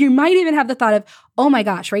 And you might even have the thought of, oh my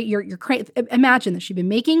gosh, right? Imagine this. You've been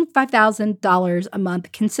making $5,000 a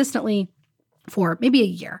month consistently for maybe a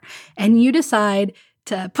year, and you decide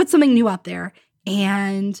to put something new out there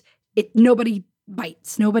and nobody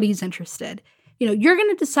bites, nobody's interested. You're going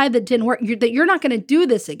to decide that didn't work, that you're not going to do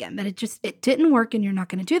this again, that it didn't work and you're not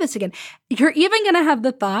going to do this again. You're even going to have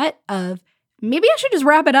the thought of, maybe I should just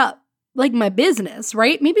wrap it up. Like my business,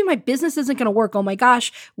 right? Maybe my business isn't going to work. Oh my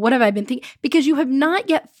gosh, what have I been thinking? Because you have not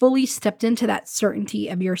yet fully stepped into that certainty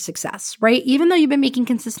of your success, right? Even though you've been making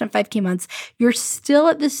consistent 5K months, you're still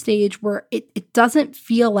at this stage where it doesn't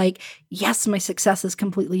feel like, yes, my success is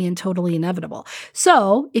completely and totally inevitable.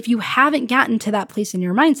 So if you haven't gotten to that place in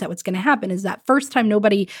your mindset, what's going to happen is that first time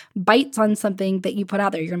nobody bites on something that you put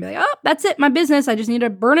out there, you're going to be like, oh, that's it, my business. I just need to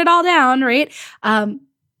burn it all down, right?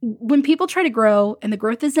 When people try to grow and the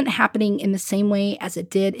growth isn't happening in the same way as it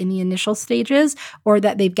did in the initial stages, or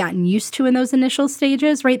that they've gotten used to in those initial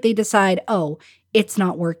stages, right? They decide, oh, it's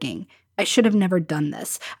not working. I should have never done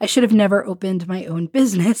this. I should have never opened my own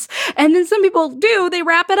business. And then some people do, they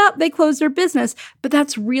wrap it up, they close their business. But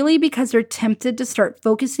that's really because they're tempted to start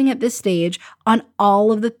focusing at this stage on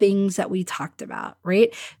all of the things that we talked about,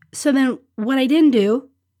 right? So then what I didn't do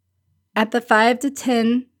at the 5 to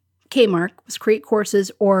 10K mark was create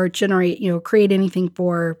courses or create anything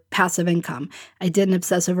for passive income. I didn't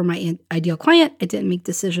obsess over my ideal client. I didn't make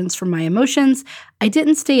decisions from my emotions. I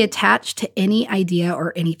didn't stay attached to any idea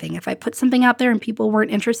or anything. If I put something out there and people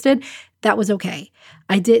weren't interested, that was okay.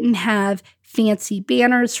 I didn't have fancy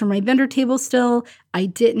banners for my vendor table still. I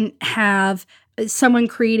didn't have someone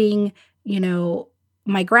creating,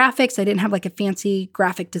 my graphics. I didn't have like a fancy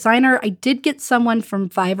graphic designer. I did get someone from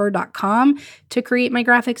Fiverr.com to create my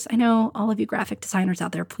graphics. I know all of you graphic designers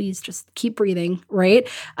out there, please just keep breathing, right?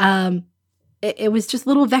 It was just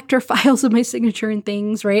little vector files of my signature and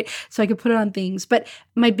things, right? So I could put it on things. But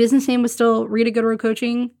my business name was still Rita Goodrow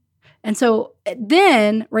Coaching. And so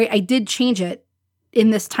then, right, I did change it in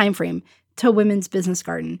this time frame to Women's Business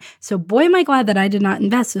Garden. So boy, am I glad that I did not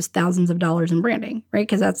invest those thousands of dollars in branding, right?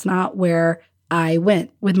 Because that's not where I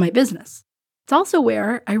went with my business. It's also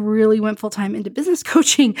where I really went full-time into business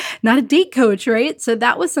coaching, not a date coach, right? So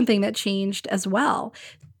that was something that changed as well.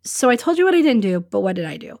 So I told you what I didn't do, but what did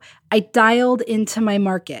I do? I dialed into my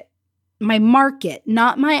market,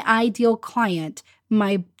 not my ideal client,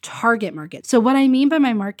 my target market. So what I mean by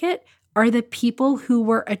my market are the people who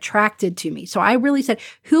were attracted to me. So I really said,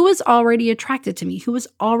 who was already attracted to me? Who was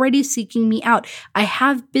already seeking me out? I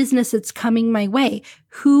have business that's coming my way.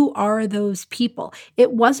 Who are those people?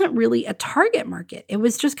 It wasn't really a target market. It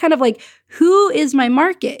was just kind of like, who is my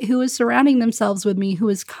market? Who is surrounding themselves with me? Who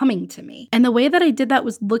is coming to me? And the way that I did that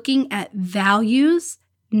was looking at values,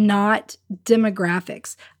 not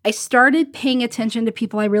demographics. I started paying attention to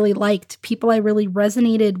people I really liked, people I really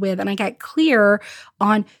resonated with, and I got clear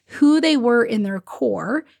on who they were in their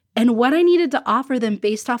core and what I needed to offer them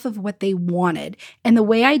based off of what they wanted. And the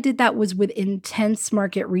way I did that was with intense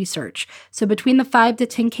market research. So between the 5 to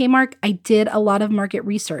 10K mark, I did a lot of market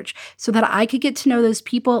research so that I could get to know those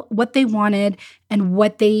people, what they wanted and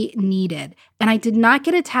what they needed. And I did not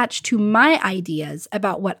get attached to my ideas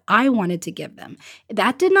about what I wanted to give them.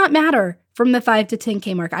 That did not matter from the 5 to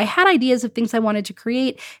 10K mark. I had ideas of things I wanted to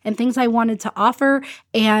create and things I wanted to offer.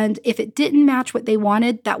 And if it didn't match what they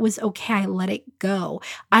wanted, that was okay. I let it go.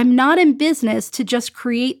 I'm not in business to just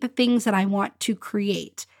create the things that I want to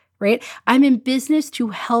create, right? I'm in business to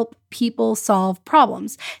help people solve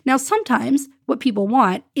problems. Now, sometimes what people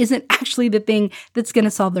want isn't actually the thing that's going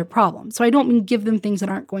to solve their problem. So I don't mean give them things that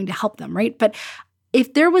aren't going to help them, right? But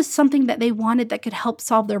if there was something that they wanted that could help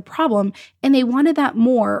solve their problem and they wanted that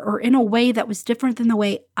more or in a way that was different than the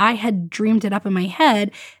way I had dreamed it up in my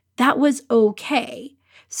head, that was okay.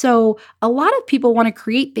 So a lot of people want to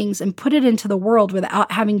create things and put it into the world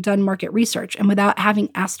without having done market research and without having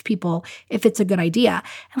asked people if it's a good idea.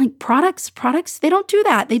 And like products, they don't do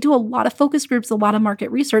that. They do a lot of focus groups, a lot of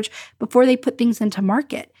market research before they put things into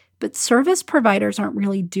market. But service providers aren't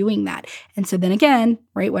really doing that. And so then again,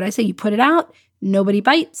 right, what I say, you put it out, nobody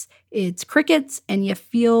bites, it's crickets, and you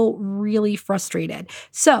feel really frustrated.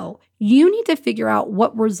 So you need to figure out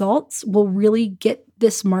what results will really get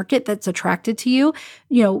this market that's attracted to you,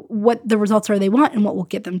 what the results are they want and what will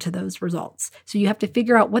get them to those results. So you have to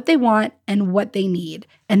figure out what they want and what they need.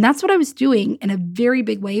 And that's what I was doing in a very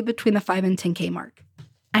big way between the 5 and 10K mark.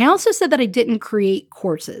 I also said that I didn't create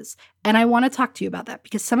courses, and I want to talk to you about that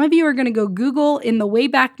because some of you are going to go Google in the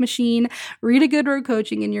Wayback Machine, Rita Goodrow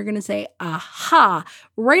Coaching, and you're going to say, aha,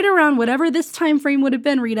 right around whatever this time frame would have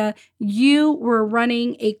been, Rita, you were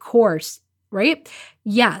running a course, right?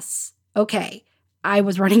 Yes. Okay. I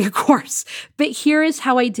was running a course, but here is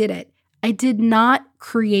how I did it. I did not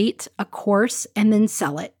create a course and then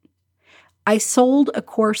sell it. I sold a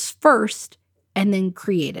course first and then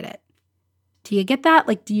created it. Do you get that?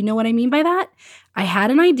 Like, do you know what I mean by that? I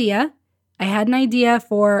had an idea.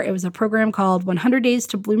 It was a program called 100 Days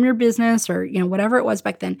to Bloom Your Business or, whatever it was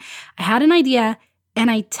back then. I had an idea and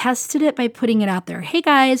I tested it by putting it out there. Hey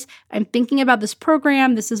guys, I'm thinking about this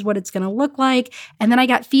program. This is what it's going to look like. And then I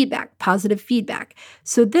got feedback, positive feedback.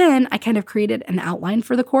 So then I kind of created an outline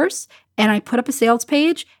for the course and I put up a sales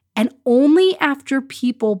page. And only after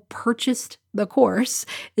people purchased the course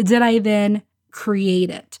did I then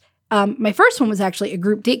create it. My first one was actually a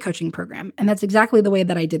group date coaching program, and that's exactly the way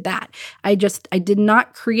that I did that. I did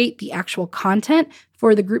not create the actual content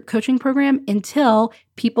for the group coaching program until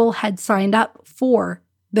people had signed up for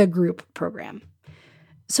the group program.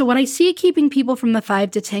 So what I see keeping people from the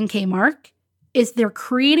 5 to 10K mark is they're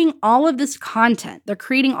creating all of this content. They're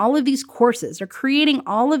creating all of these courses. They're creating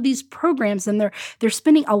all of these programs, and they're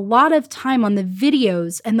spending a lot of time on the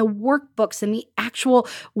videos and the workbooks and the actual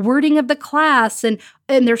wording of the class and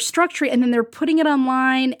they're structuring, and then they're putting it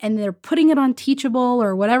online and they're putting it on Teachable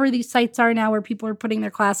or whatever these sites are now where people are putting their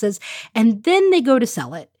classes, and then they go to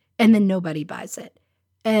sell it and then nobody buys it.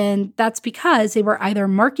 And that's because they were either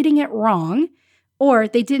marketing it wrong, or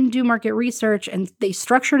they didn't do market research and they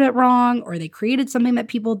structured it wrong, or they created something that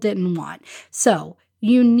people didn't want. So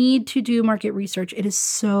you need to do market research. It is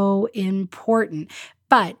so important.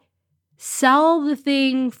 But sell the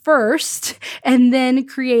thing first and then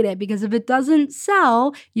create it, because if it doesn't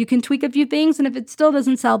sell, you can tweak a few things. And if it still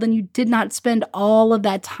doesn't sell, then you did not spend all of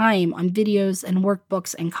that time on videos and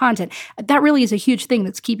workbooks and content. That really is a huge thing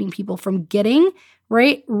that's keeping people from getting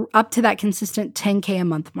right up to that consistent 10K a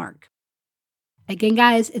month mark. Again,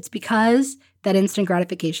 guys, it's because that instant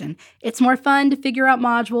gratification. It's more fun to figure out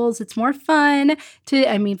modules. It's more fun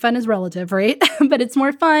fun is relative, right? But it's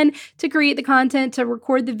more fun to create the content, to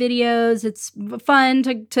record the videos. It's fun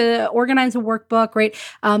to organize a workbook, right?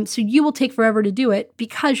 So you will take forever to do it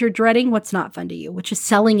because you're dreading what's not fun to you, which is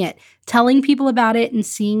selling it, telling people about it, and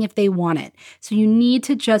seeing if they want it. So you need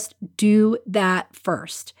to just do that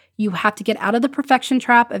first. You have to get out of the perfection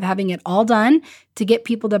trap of having it all done to get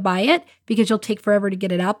people to buy it, because you'll take forever to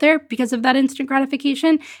get it out there because of that instant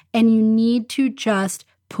gratification. And you need to just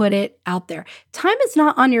put it out there. Time is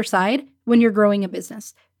not on your side when you're growing a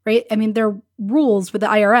business, right? I mean, there are rules with the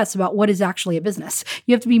IRS about what is actually a business.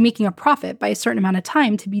 You have to be making a profit by a certain amount of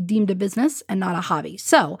time to be deemed a business and not a hobby.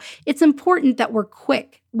 So it's important that we're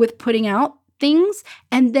quick with putting out things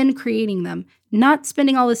and then creating them, not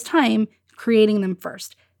spending all this time creating them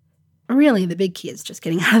first. Really, the big key is just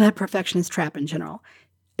getting out of that perfectionist trap in general.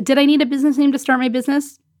 Did I need a business name to start my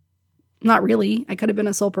business? Not really. I could have been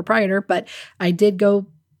a sole proprietor, but I did go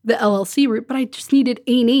the LLC route, but I just needed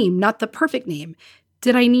a name, not the perfect name.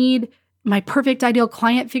 Did I need my perfect ideal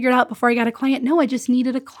client figured out before I got a client? No, I just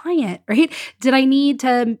needed a client, right? Did I need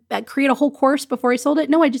to create a whole course before I sold it?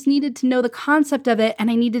 No, I just needed to know the concept of it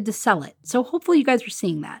and I needed to sell it. So hopefully you guys are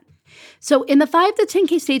seeing that. So in the 5 to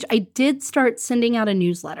 10K stage, I did start sending out a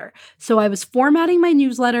newsletter. So I was formatting my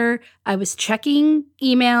newsletter. I was checking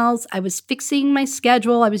emails. I was fixing my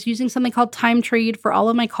schedule. I was using something called Time Trade for all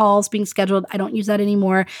of my calls being scheduled. I don't use that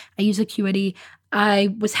anymore. I use Acuity.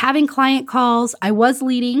 I was having client calls. I was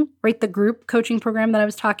leading, right, the group coaching program that I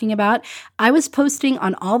was talking about. I was posting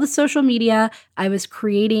on all the social media. I was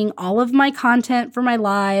creating all of my content for my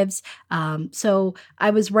lives. So I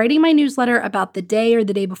was writing my newsletter about the day or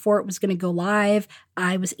the day before it was going to go live.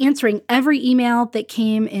 I was answering every email that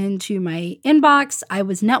came into my inbox. I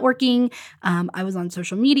was networking. I was on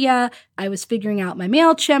social media. I was figuring out my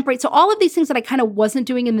MailChimp, right? So all of these things that I kind of wasn't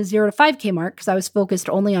doing in the 0 to 5K mark because I was focused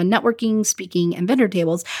only on networking, speaking, and vendor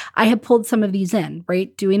tables, I had pulled some of these in,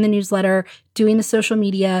 right? Doing the newsletter, doing the social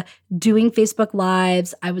media, doing Facebook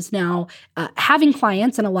Lives. I was now having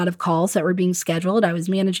clients and a lot of calls that were being scheduled. I was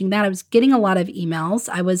managing that. I was getting a lot of emails.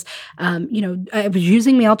 I was, I was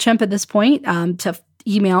using MailChimp at this point to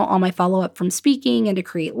email all my follow-up from speaking and to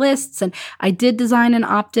create lists. And I did design an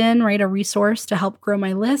opt-in, right, a resource to help grow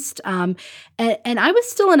my list. And I was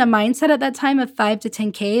still in a mindset at that time of 5 to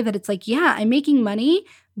 10K that it's like, yeah, I'm making money,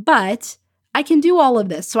 but I can do all of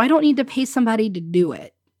this. So I don't need to pay somebody to do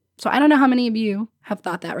it. So I don't know how many of you have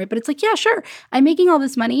thought that, right? But it's like, yeah, sure. I'm making all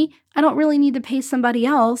this money. I don't really need to pay somebody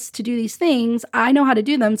else to do these things. I know how to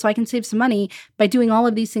do them, so I can save some money by doing all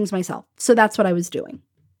of these things myself. So that's what I was doing.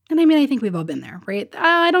 And I mean, I think we've all been there, right?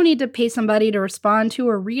 I don't need to pay somebody to respond to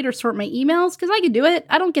or read or sort my emails because I can do it.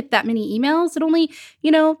 I don't get that many emails. It only,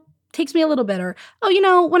 takes me a little bit. Or,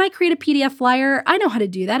 when I create a PDF flyer, I know how to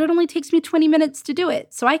do that. It only takes me 20 minutes to do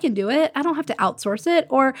it. So I can do it. I don't have to outsource it.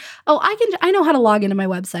 Or, I know how to log into my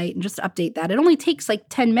website and just update that. It only takes like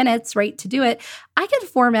 10 minutes, right, to do it. I can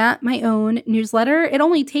format my own newsletter. It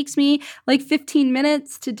only takes me like 15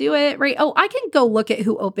 minutes to do it, right? Oh, I can go look at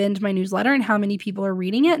who opened my newsletter and how many people are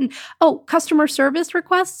reading it. And customer service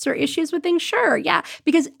requests or issues with things? Sure, yeah,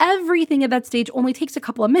 because everything at that stage only takes a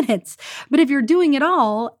couple of minutes. But if you're doing it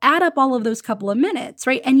all, add up all of those couple of minutes,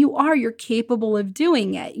 right? And you're capable of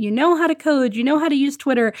doing it. You know how to code, you know how to use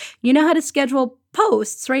Twitter, you know how to schedule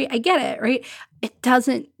posts, right? I get it, right? It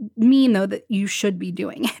doesn't mean though that you should be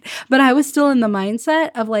doing it. But I was still in the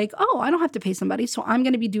mindset of like, I don't have to pay somebody, so I'm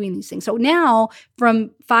going to be doing these things. So now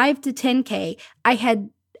from 5 to 10K, I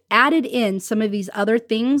had added in some of these other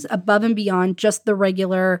things above and beyond just the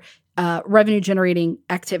regular revenue generating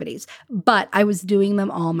activities, but I was doing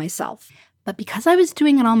them all myself. But because I was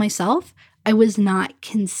doing it all myself, I was not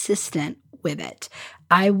consistent with it.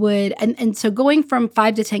 I would, and so going from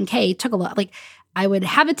 5 to 10K took a lot. Like I would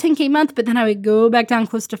have a 10K month, but then I would go back down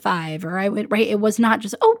close to 5, or I would, right? It was not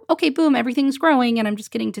just, okay, boom, everything's growing and I'm just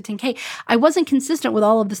getting to 10K. I wasn't consistent with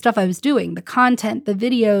all of the stuff I was doing, the content, the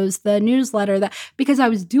videos, the newsletter, because I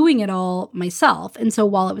was doing it all myself. And so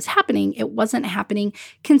while it was happening, it wasn't happening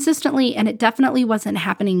consistently, and it definitely wasn't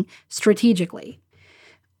happening strategically.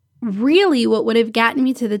 Really, what would have gotten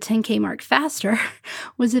me to the 10K mark faster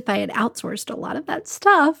was if I had outsourced a lot of that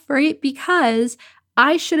stuff, right? Because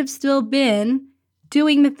I should have still been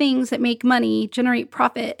doing the things that make money, generate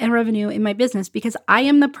profit and revenue in my business, because I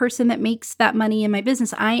am the person that makes that money in my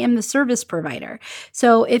business. I am the service provider.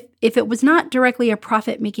 So if it was not directly a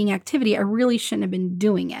profit-making activity, I really shouldn't have been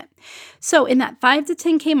doing it. So in that 5 to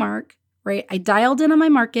 10K mark, right, I dialed in on my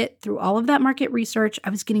market through all of that market research.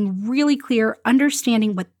 I was getting really clear,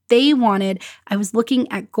 understanding what they wanted. I was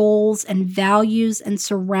looking at goals and values and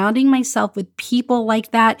surrounding myself with people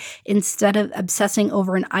like that instead of obsessing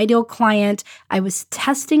over an ideal client. I was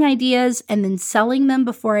testing ideas and then selling them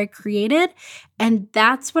before I created. And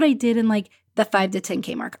that's what I did in like the 5 to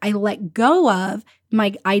 10K mark. I let go of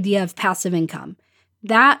my idea of passive income.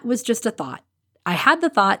 That was just a thought. I had the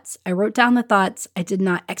thoughts. I wrote down the thoughts. I did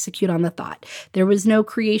not execute on the thought. There was no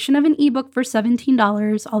creation of an ebook for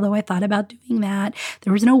 $17, although I thought about doing that.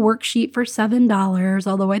 There was no worksheet for $7,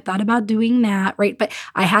 although I thought about doing that, right? But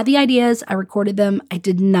I had the ideas. I recorded them. I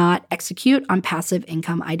did not execute on passive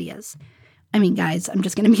income ideas. I mean, guys, I'm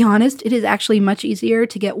just going to be honest. It is actually much easier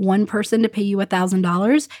to get one person to pay you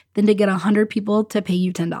 $1,000 than to get 100 people to pay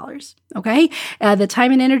you $10, okay? The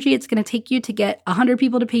time and energy it's going to take you to get 100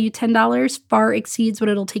 people to pay you $10 far exceeds what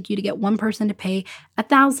it'll take you to get one person to pay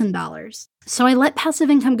 $1,000. So I let passive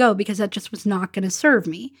income go because that just was not going to serve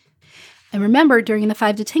me. And remember, during the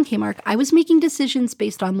 5 to 10K mark, I was making decisions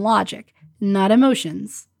based on logic, not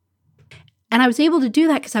emotions. And I was able to do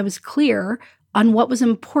that because I was clear on what was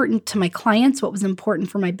important to my clients, what was important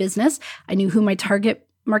for my business. I knew who my target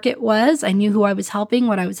market was. I knew who I was helping,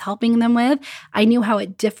 what I was helping them with. I knew how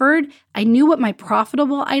it differed. I knew what my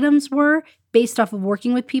profitable items were based off of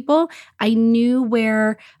working with people. I knew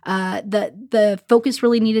where the focus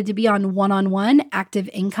really needed to be on one-on-one active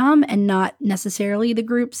income and not necessarily the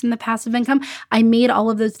groups and the passive income. I made all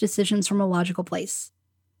of those decisions from a logical place.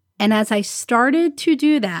 And as I started to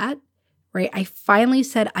do that, right, I finally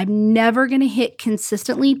said, I'm never going to hit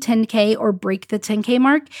consistently 10K or break the 10K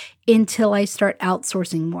mark until I start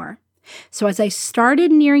outsourcing more. So as I started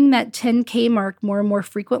nearing that 10K mark more and more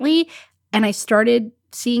frequently, and I started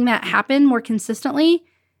seeing that happen more consistently,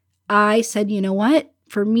 I said, you know what?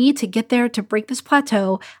 For me to get there, to break this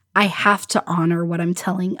plateau, I have to honor what I'm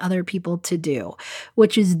telling other people to do,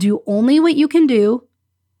 which is do only what you can do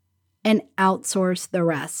and outsource the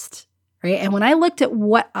rest. Right? And when I looked at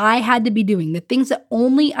what I had to be doing, the things that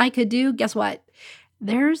only I could do, guess what?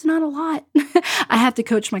 There's not a lot. I have to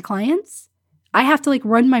coach my clients. I have to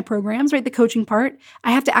run my programs, right? The coaching part.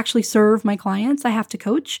 I have to actually serve my clients. I have to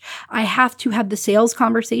coach. I have to have the sales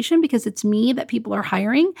conversation because it's me that people are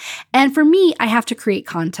hiring. And for me, I have to create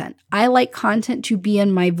content. I like content to be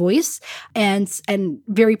in my voice and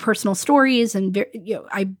very personal stories and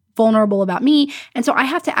I'm vulnerable about me. And so I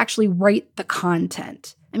have to actually write the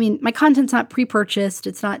content. I mean, my content's not pre-purchased.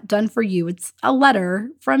 It's not done for you. It's a letter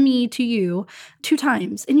from me to you 2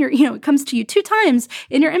 times in your, it comes to you 2 times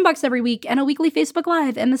in your inbox every week, and a weekly Facebook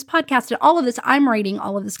Live and this podcast and all of this. I'm writing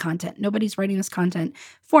all of this content. Nobody's writing this content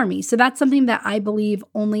for me. So that's something that I believe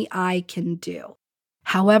only I can do.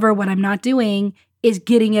 However, what I'm not doing is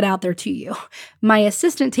getting it out there to you. My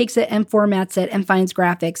assistant takes it and formats it and finds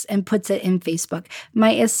graphics and puts it in Facebook.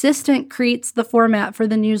 My assistant creates the format for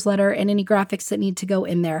the newsletter and any graphics that need to go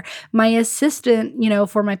in there. My assistant,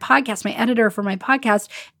 for my podcast, my editor for my podcast,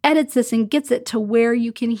 edits this and gets it to where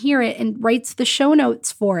you can hear it and writes the show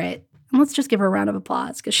notes for it. And let's just give her a round of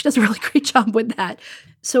applause because she does a really great job with that.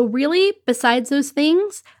 So really, besides those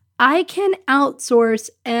things, I can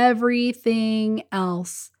outsource everything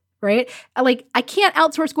else. Right? Like, I can't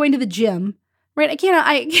outsource going to the gym, right?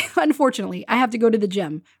 Unfortunately, I have to go to the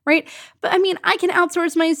gym, right? But I mean, I can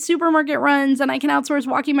outsource my supermarket runs and I can outsource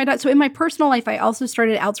walking my dog. So in my personal life, I also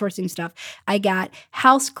started outsourcing stuff. I got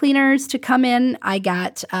house cleaners to come in. I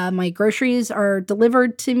got my groceries are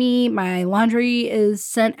delivered to me. My laundry is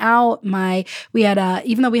sent out. We had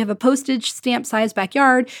even though we have a postage stamp size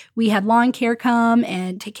backyard, we had lawn care come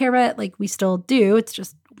and take care of it. Like we still do. It's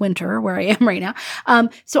just winter where I am right now.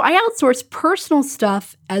 So I outsource personal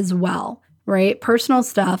stuff as well, right? Personal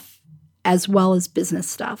stuff as well as business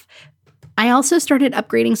stuff. I also started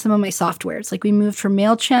upgrading some of my softwares. Like we moved from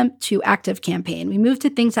MailChimp to ActiveCampaign. We moved to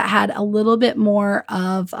things that had a little bit more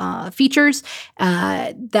of features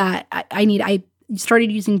that I need. I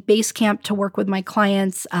started using Basecamp to work with my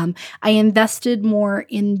clients. I invested more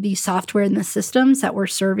in the software and the systems that were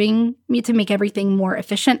serving me to make everything more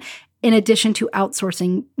efficient, in addition to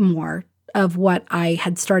outsourcing more of what I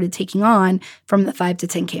had started taking on from the 5 to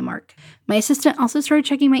 10K mark. My assistant also started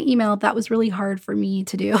checking my email. That was really hard for me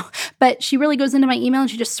to do, but she really goes into my email and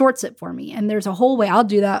she just sorts it for me. And there's a whole way. I'll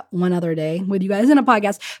do that one other day with you guys in a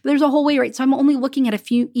podcast, but there's a whole way, right? So I'm only looking at a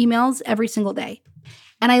few emails every single day.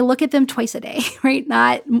 And I look at them twice a day, right?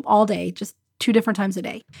 Not all day, just 2 different times a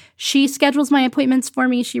day. She schedules my appointments for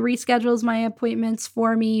me. She reschedules my appointments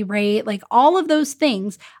for me, right? Like all of those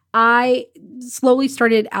things, I slowly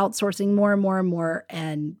started outsourcing more and more and more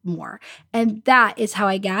and more. And that is how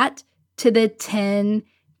I got to the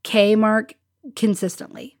 10K mark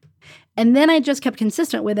consistently. And then I just kept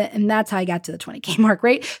consistent with it. And that's how I got to the 20K mark,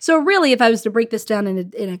 right? So really, if I was to break this down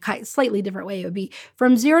in a slightly different way, it would be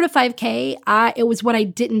from 0 to 5K, it was what I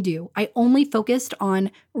didn't do. I only focused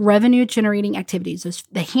on revenue generating activities,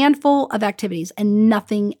 just the handful of activities and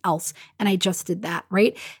nothing else. And I just did that,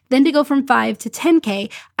 right? Then to go from 5 to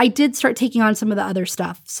 10K, I did start taking on some of the other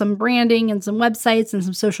stuff, some branding and some websites and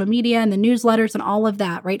some social media and the newsletters and all of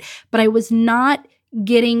that, right? But I was not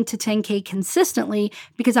getting to 10K consistently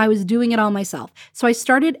because I was doing it all myself. So I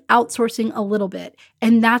started outsourcing a little bit,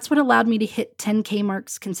 and that's what allowed me to hit 10K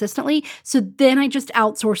marks consistently. So then I just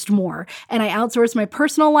outsourced more, and I outsourced my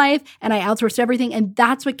personal life and I outsourced everything. And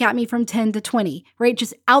that's what got me from 10 to 20, right?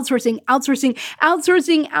 Just outsourcing,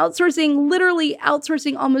 literally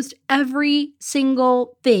outsourcing almost every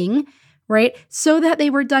single thing, right? So that they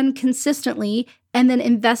were done consistently, and then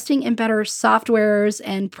investing in better softwares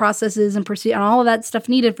and processes and and all of that stuff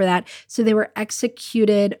needed for that, so they were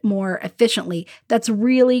executed more efficiently. That's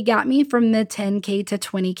really got me from the 10K to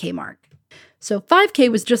 20K mark. So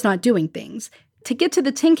 5K was just not doing things. To get to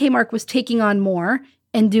the 10K mark was taking on more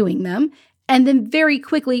and doing them, and then very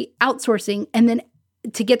quickly outsourcing, and then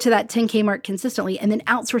to get to that 10K mark consistently, and then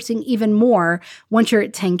outsourcing even more once you're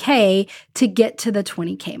at 10K to get to the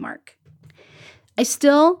 20K mark. I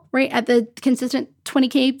still, right at the consistent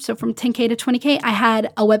 20K, so from 10K to 20K, I had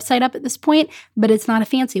a website up at this point, but it's not a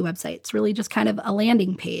fancy website. It's really just kind of a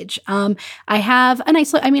landing page. I have a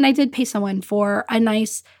nice, I did pay someone for a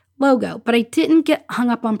nice logo, but I didn't get hung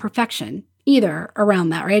up on perfection either around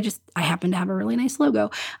that, right? I happen to have a really nice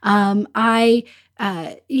logo. I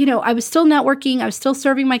was still networking. I was still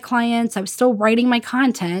serving my clients. I was still writing my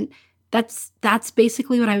content. That's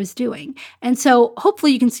basically what I was doing. And so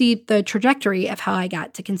hopefully you can see the trajectory of how I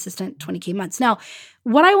got to consistent 20K months. Now,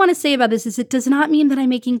 what I want to say about this is it does not mean that I'm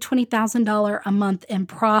making $20,000 a month in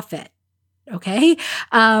profit. Okay.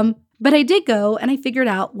 But I did go and I figured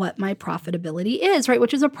out what my profitability is, right?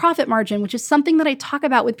 Which is a profit margin, which is something that I talk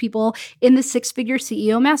about with people in the 6-figure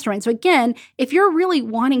CEO mastermind. So again, if you're really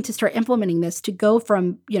wanting to start implementing this to go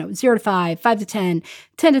from, 0 to 5, 5 to 10,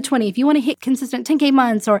 10 to 20, if you want to hit consistent 10K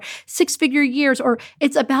months or 6-figure years, or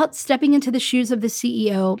it's about stepping into the shoes of the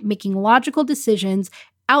CEO, making logical decisions,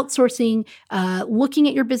 outsourcing, looking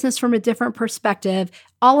at your business from a different perspective,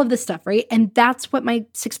 all of this stuff, right? And that's what my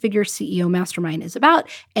six-figure CEO mastermind is about.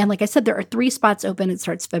 And like I said, there are 3 spots open. It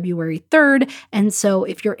starts February 3rd. And so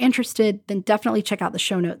if you're interested, then definitely check out the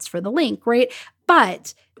show notes for the link, right?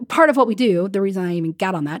 But part of what we do, the reason I even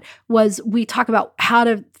got on that, was we talk about how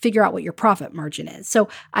to figure out what your profit margin is. So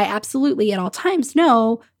I absolutely at all times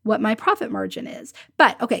know what my profit margin is.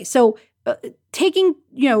 But okay, so making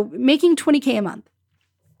 20K a month,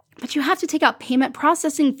 but you have to take out payment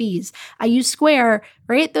processing fees. I use Square,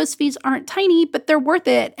 right? Those fees aren't tiny, but they're worth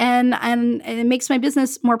it. And it makes my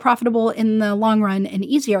business more profitable in the long run and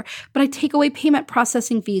easier. But I take away payment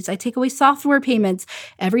processing fees. I take away software payments,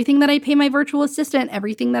 everything that I pay my virtual assistant,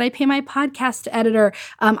 everything that I pay my podcast editor.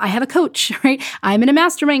 I have a coach, right? I'm in a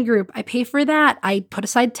mastermind group. I pay for that. I put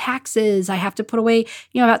aside taxes. I have to put away,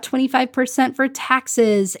 about 25% for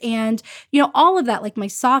taxes and, all of that, like my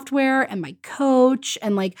software and my coach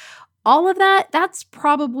and like all of that. That's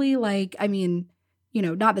probably like,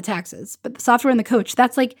 not the taxes, but the software and the coach,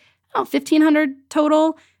 that's like $1,500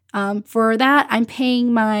 total. For that, I'm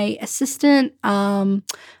paying my assistant, I'm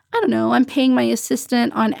paying my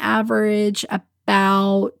assistant on average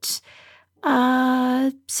about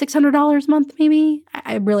 $600 a month, maybe.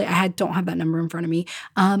 I don't have that number in front of me.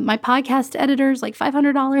 My podcast editor's like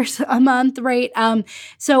 $500 a month, right?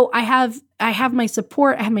 So I have my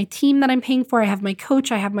support. I have my team that I'm paying for. I have my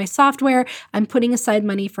coach. I have my software. I'm putting aside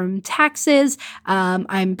money from taxes.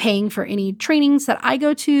 I'm paying for any trainings that I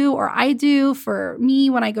go to or I do for me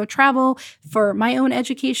when I go travel, for my own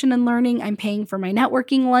education and learning. I'm paying for my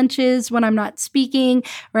networking lunches when I'm not speaking,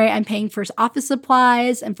 right? I'm paying for office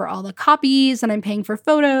supplies and for all the copies, and I'm paying for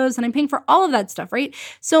photos, and I'm paying for all of that stuff, right?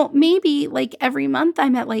 So maybe like every month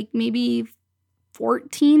I'm at like maybe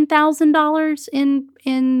 $14,000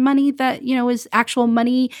 in money that, is actual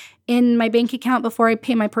money in my bank account before I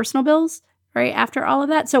pay my personal bills, right? After all of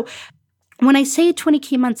that. So when I say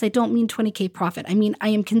 20K months, I don't mean 20K profit. I mean, I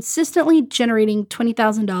am consistently generating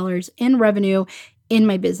 $20,000 in revenue in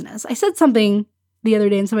my business. I said something the other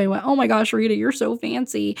day and somebody went, "Oh my gosh, Rita, you're so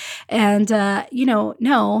fancy." And,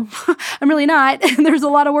 no, I'm really not. There's a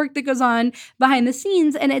lot of work that goes on behind the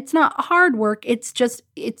scenes, and it's not hard work. It's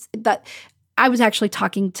that I was actually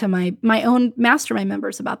talking to my own mastermind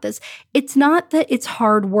members about this. It's not that it's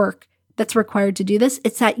hard work that's required to do this.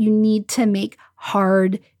 It's that you need to make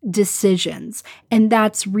hard decisions. And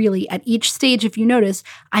that's really at each stage, if you notice,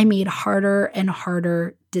 I made harder and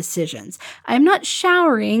harder decisions. I'm not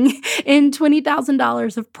showering in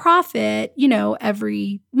 $20,000 of profit,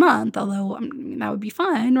 every month, although that would be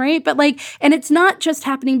fun, right? But and it's not just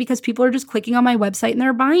happening because people are just clicking on my website and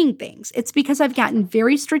they're buying things. It's because I've gotten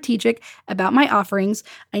very strategic about my offerings.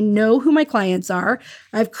 I know who my clients are.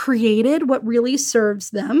 I've created what really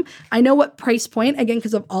serves them. I know what price point, again,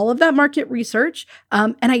 because of all of that market research.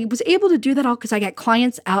 And I was able to do that all because I got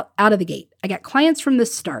clients out of the gate. I got clients from the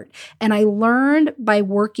start, and I learned by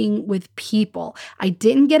working with people. I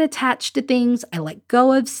didn't get attached to things. I let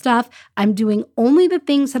go of stuff. I'm doing only the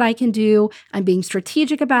things that I can do. I'm being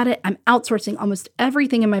strategic about it. I'm outsourcing almost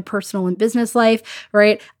everything in my personal and business life,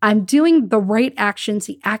 right? I'm doing the right actions,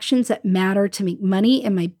 the actions that matter to make money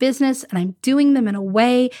in my business, and I'm doing them in a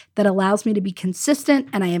way that allows me to be consistent,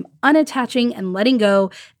 and I am unattaching and letting go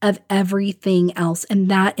of everything else. And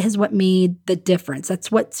that is what made the difference.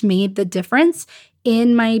 That's what's made the difference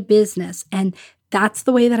in my business. And that's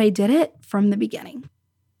the way that I did it from the beginning.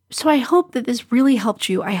 So I hope that this really helped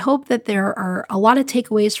you. I hope that there are a lot of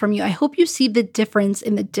takeaways from you. I hope you see the difference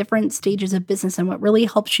in the different stages of business and what really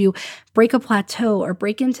helps you break a plateau or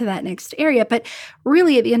break into that next area. But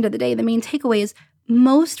really, at the end of the day, the main takeaway is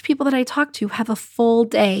most people that I talk to have a full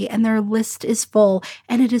day and their list is full,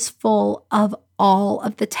 and it is full of all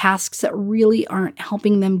of the tasks that really aren't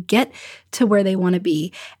helping them get to where they want to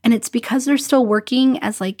be. And it's because they're still working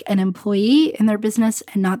as like an employee in their business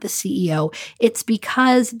and not the CEO. It's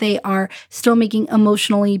because they are still making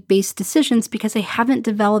emotionally based decisions because they haven't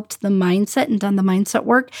developed the mindset and done the mindset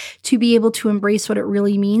work to be able to embrace what it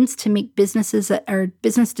really means to make business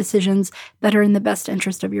decisions that are in the best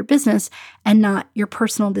interest of your business and not your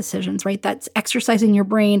personal decisions, right? That's exercising your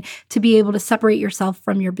brain to be able to separate yourself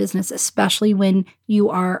from your business, especially when you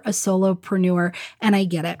are a solopreneur. And I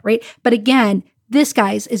get it, right? But again, this,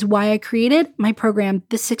 guys, is why I created my program,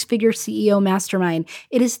 the Six-Figure CEO Mastermind.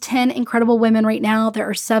 It is 10 incredible women right now. There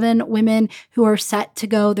are 7 women who are set to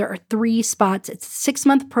go. There are 3 spots. It's a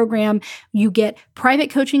 6-month program. You get private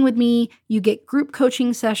coaching with me. You get group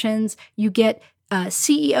coaching sessions. You get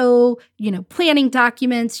CEO, planning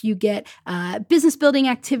documents, you get business building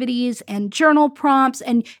activities and journal prompts,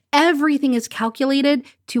 and Everything is calculated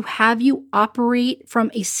to have you operate from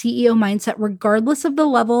a CEO mindset, regardless of the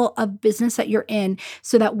level of business that you're in,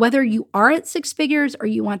 so that whether you are at six figures or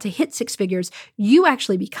you want to hit six figures, you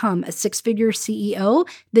actually become a six-figure CEO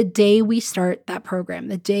the day we start that program,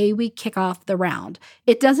 the day we kick off the round.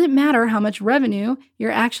 It doesn't matter how much revenue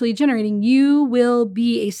you're actually generating. You will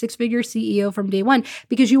be a six-figure CEO from day one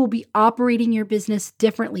because you will be operating your business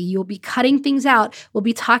differently. You'll be cutting things out. We'll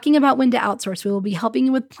be talking about when to outsource. We will be helping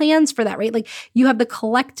you with plans for that, right? Like you have the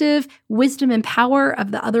collective wisdom and power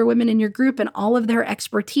of the other women in your group and all of their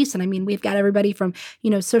expertise. And I mean, we've got everybody from,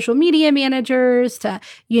 social media managers to,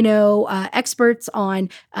 experts on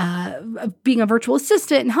being a virtual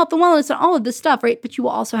assistant and health and wellness and all of this stuff, right? But you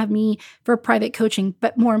will also have me for private coaching.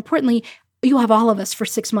 But more importantly, you'll have all of us for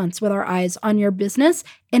 6 months with our eyes on your business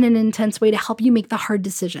in an intense way to help you make the hard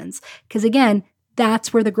decisions. Because again,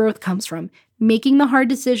 that's where the growth comes from. Making the hard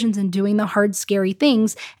decisions and doing the hard, scary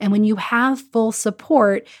things. And when you have full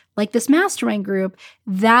support, like this mastermind group,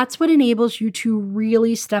 that's what enables you to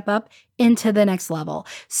really step up into the next level.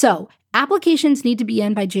 So applications need to be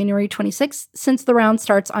in by January 26th, since the round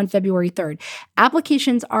starts on February 3rd.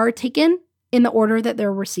 Applications are taken in the order that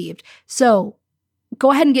they're received. So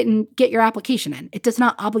go ahead and get your application in. It does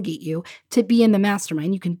not obligate you to be in the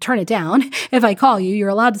mastermind. You can turn it down. If I call you, you're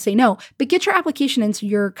allowed to say no, but get your application in so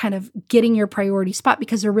you're kind of getting your priority spot,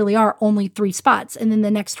 because there really are only 3 spots. And then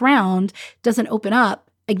the next round doesn't open up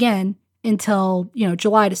again until,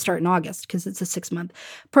 July to start in August, because it's a 6-month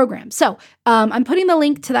program. So I'm putting the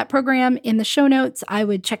link to that program in the show notes. I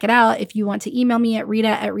would check it out. If you want to email me at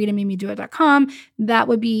rita@ritamamiedoit.com, that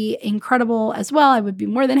would be incredible as well. I would be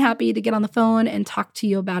more than happy to get on the phone and talk to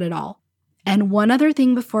you about it all. And one other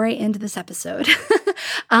thing before I end this episode,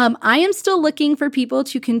 I am still looking for people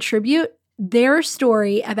to contribute their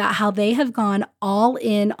story about how they have gone all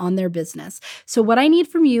in on their business. So what I need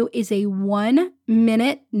from you is a 1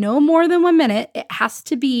 minute, no more than 1 minute, it has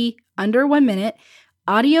to be under 1 minute,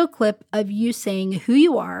 audio clip of you saying who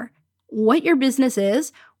you are, what your business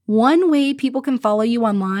is, one way people can follow you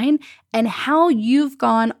online, and how you've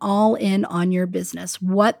gone all in on your business,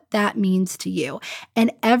 what that means to you.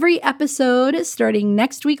 And every episode starting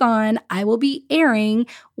next week on, I will be airing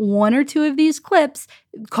 1 or 2 of these clips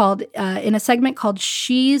called in a segment called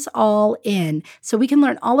She's All In. So we can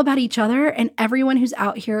learn all about each other and everyone who's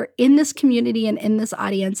out here in this community and in this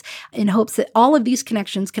audience, in hopes that all of these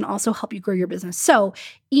connections can also help you grow your business. So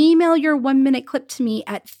email your 1 minute clip to me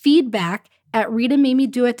at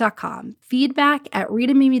feedback@ritamamiedoit.com,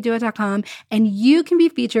 feedback@ritamamiedoit.com, and you can be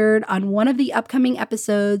featured on one of the upcoming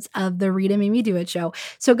episodes of the Rita Mamie Do It Show.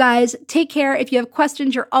 So guys, take care. If you have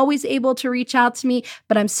questions, you're always able to reach out to me,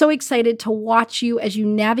 but I'm so excited to watch you as you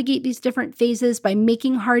navigate these different phases by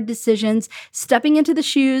making hard decisions, stepping into the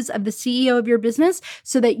shoes of the CEO of your business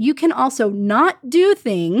so that you can also not do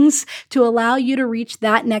things to allow you to reach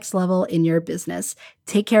that next level in your business.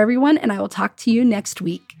 Take care, everyone, and I will talk to you next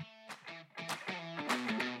week.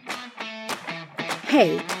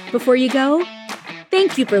 Hey, before you go,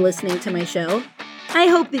 thank you for listening to my show. I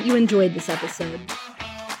hope that you enjoyed this episode.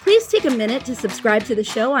 Please take a minute to subscribe to the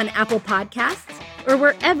show on Apple Podcasts or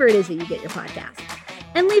wherever it is that you get your podcasts,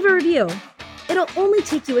 and leave a review. It'll only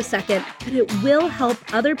take you a second, but it will help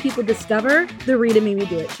other people discover the Rita Mamie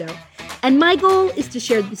Do It Show. And my goal is to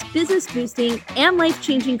share this business-boosting and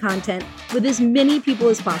life-changing content with as many people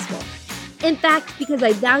as possible. In fact, because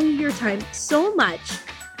I value your time so much,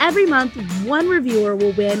 every month, 1 reviewer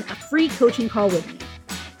will win a free coaching call with me.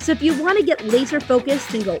 So if you want to get laser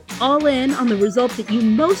focused and go all in on the results that you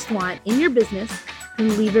most want in your business,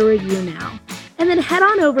 then leave a review now. And then head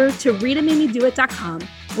on over to ritamamiedoit.com,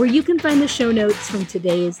 where you can find the show notes from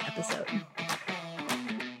today's episode.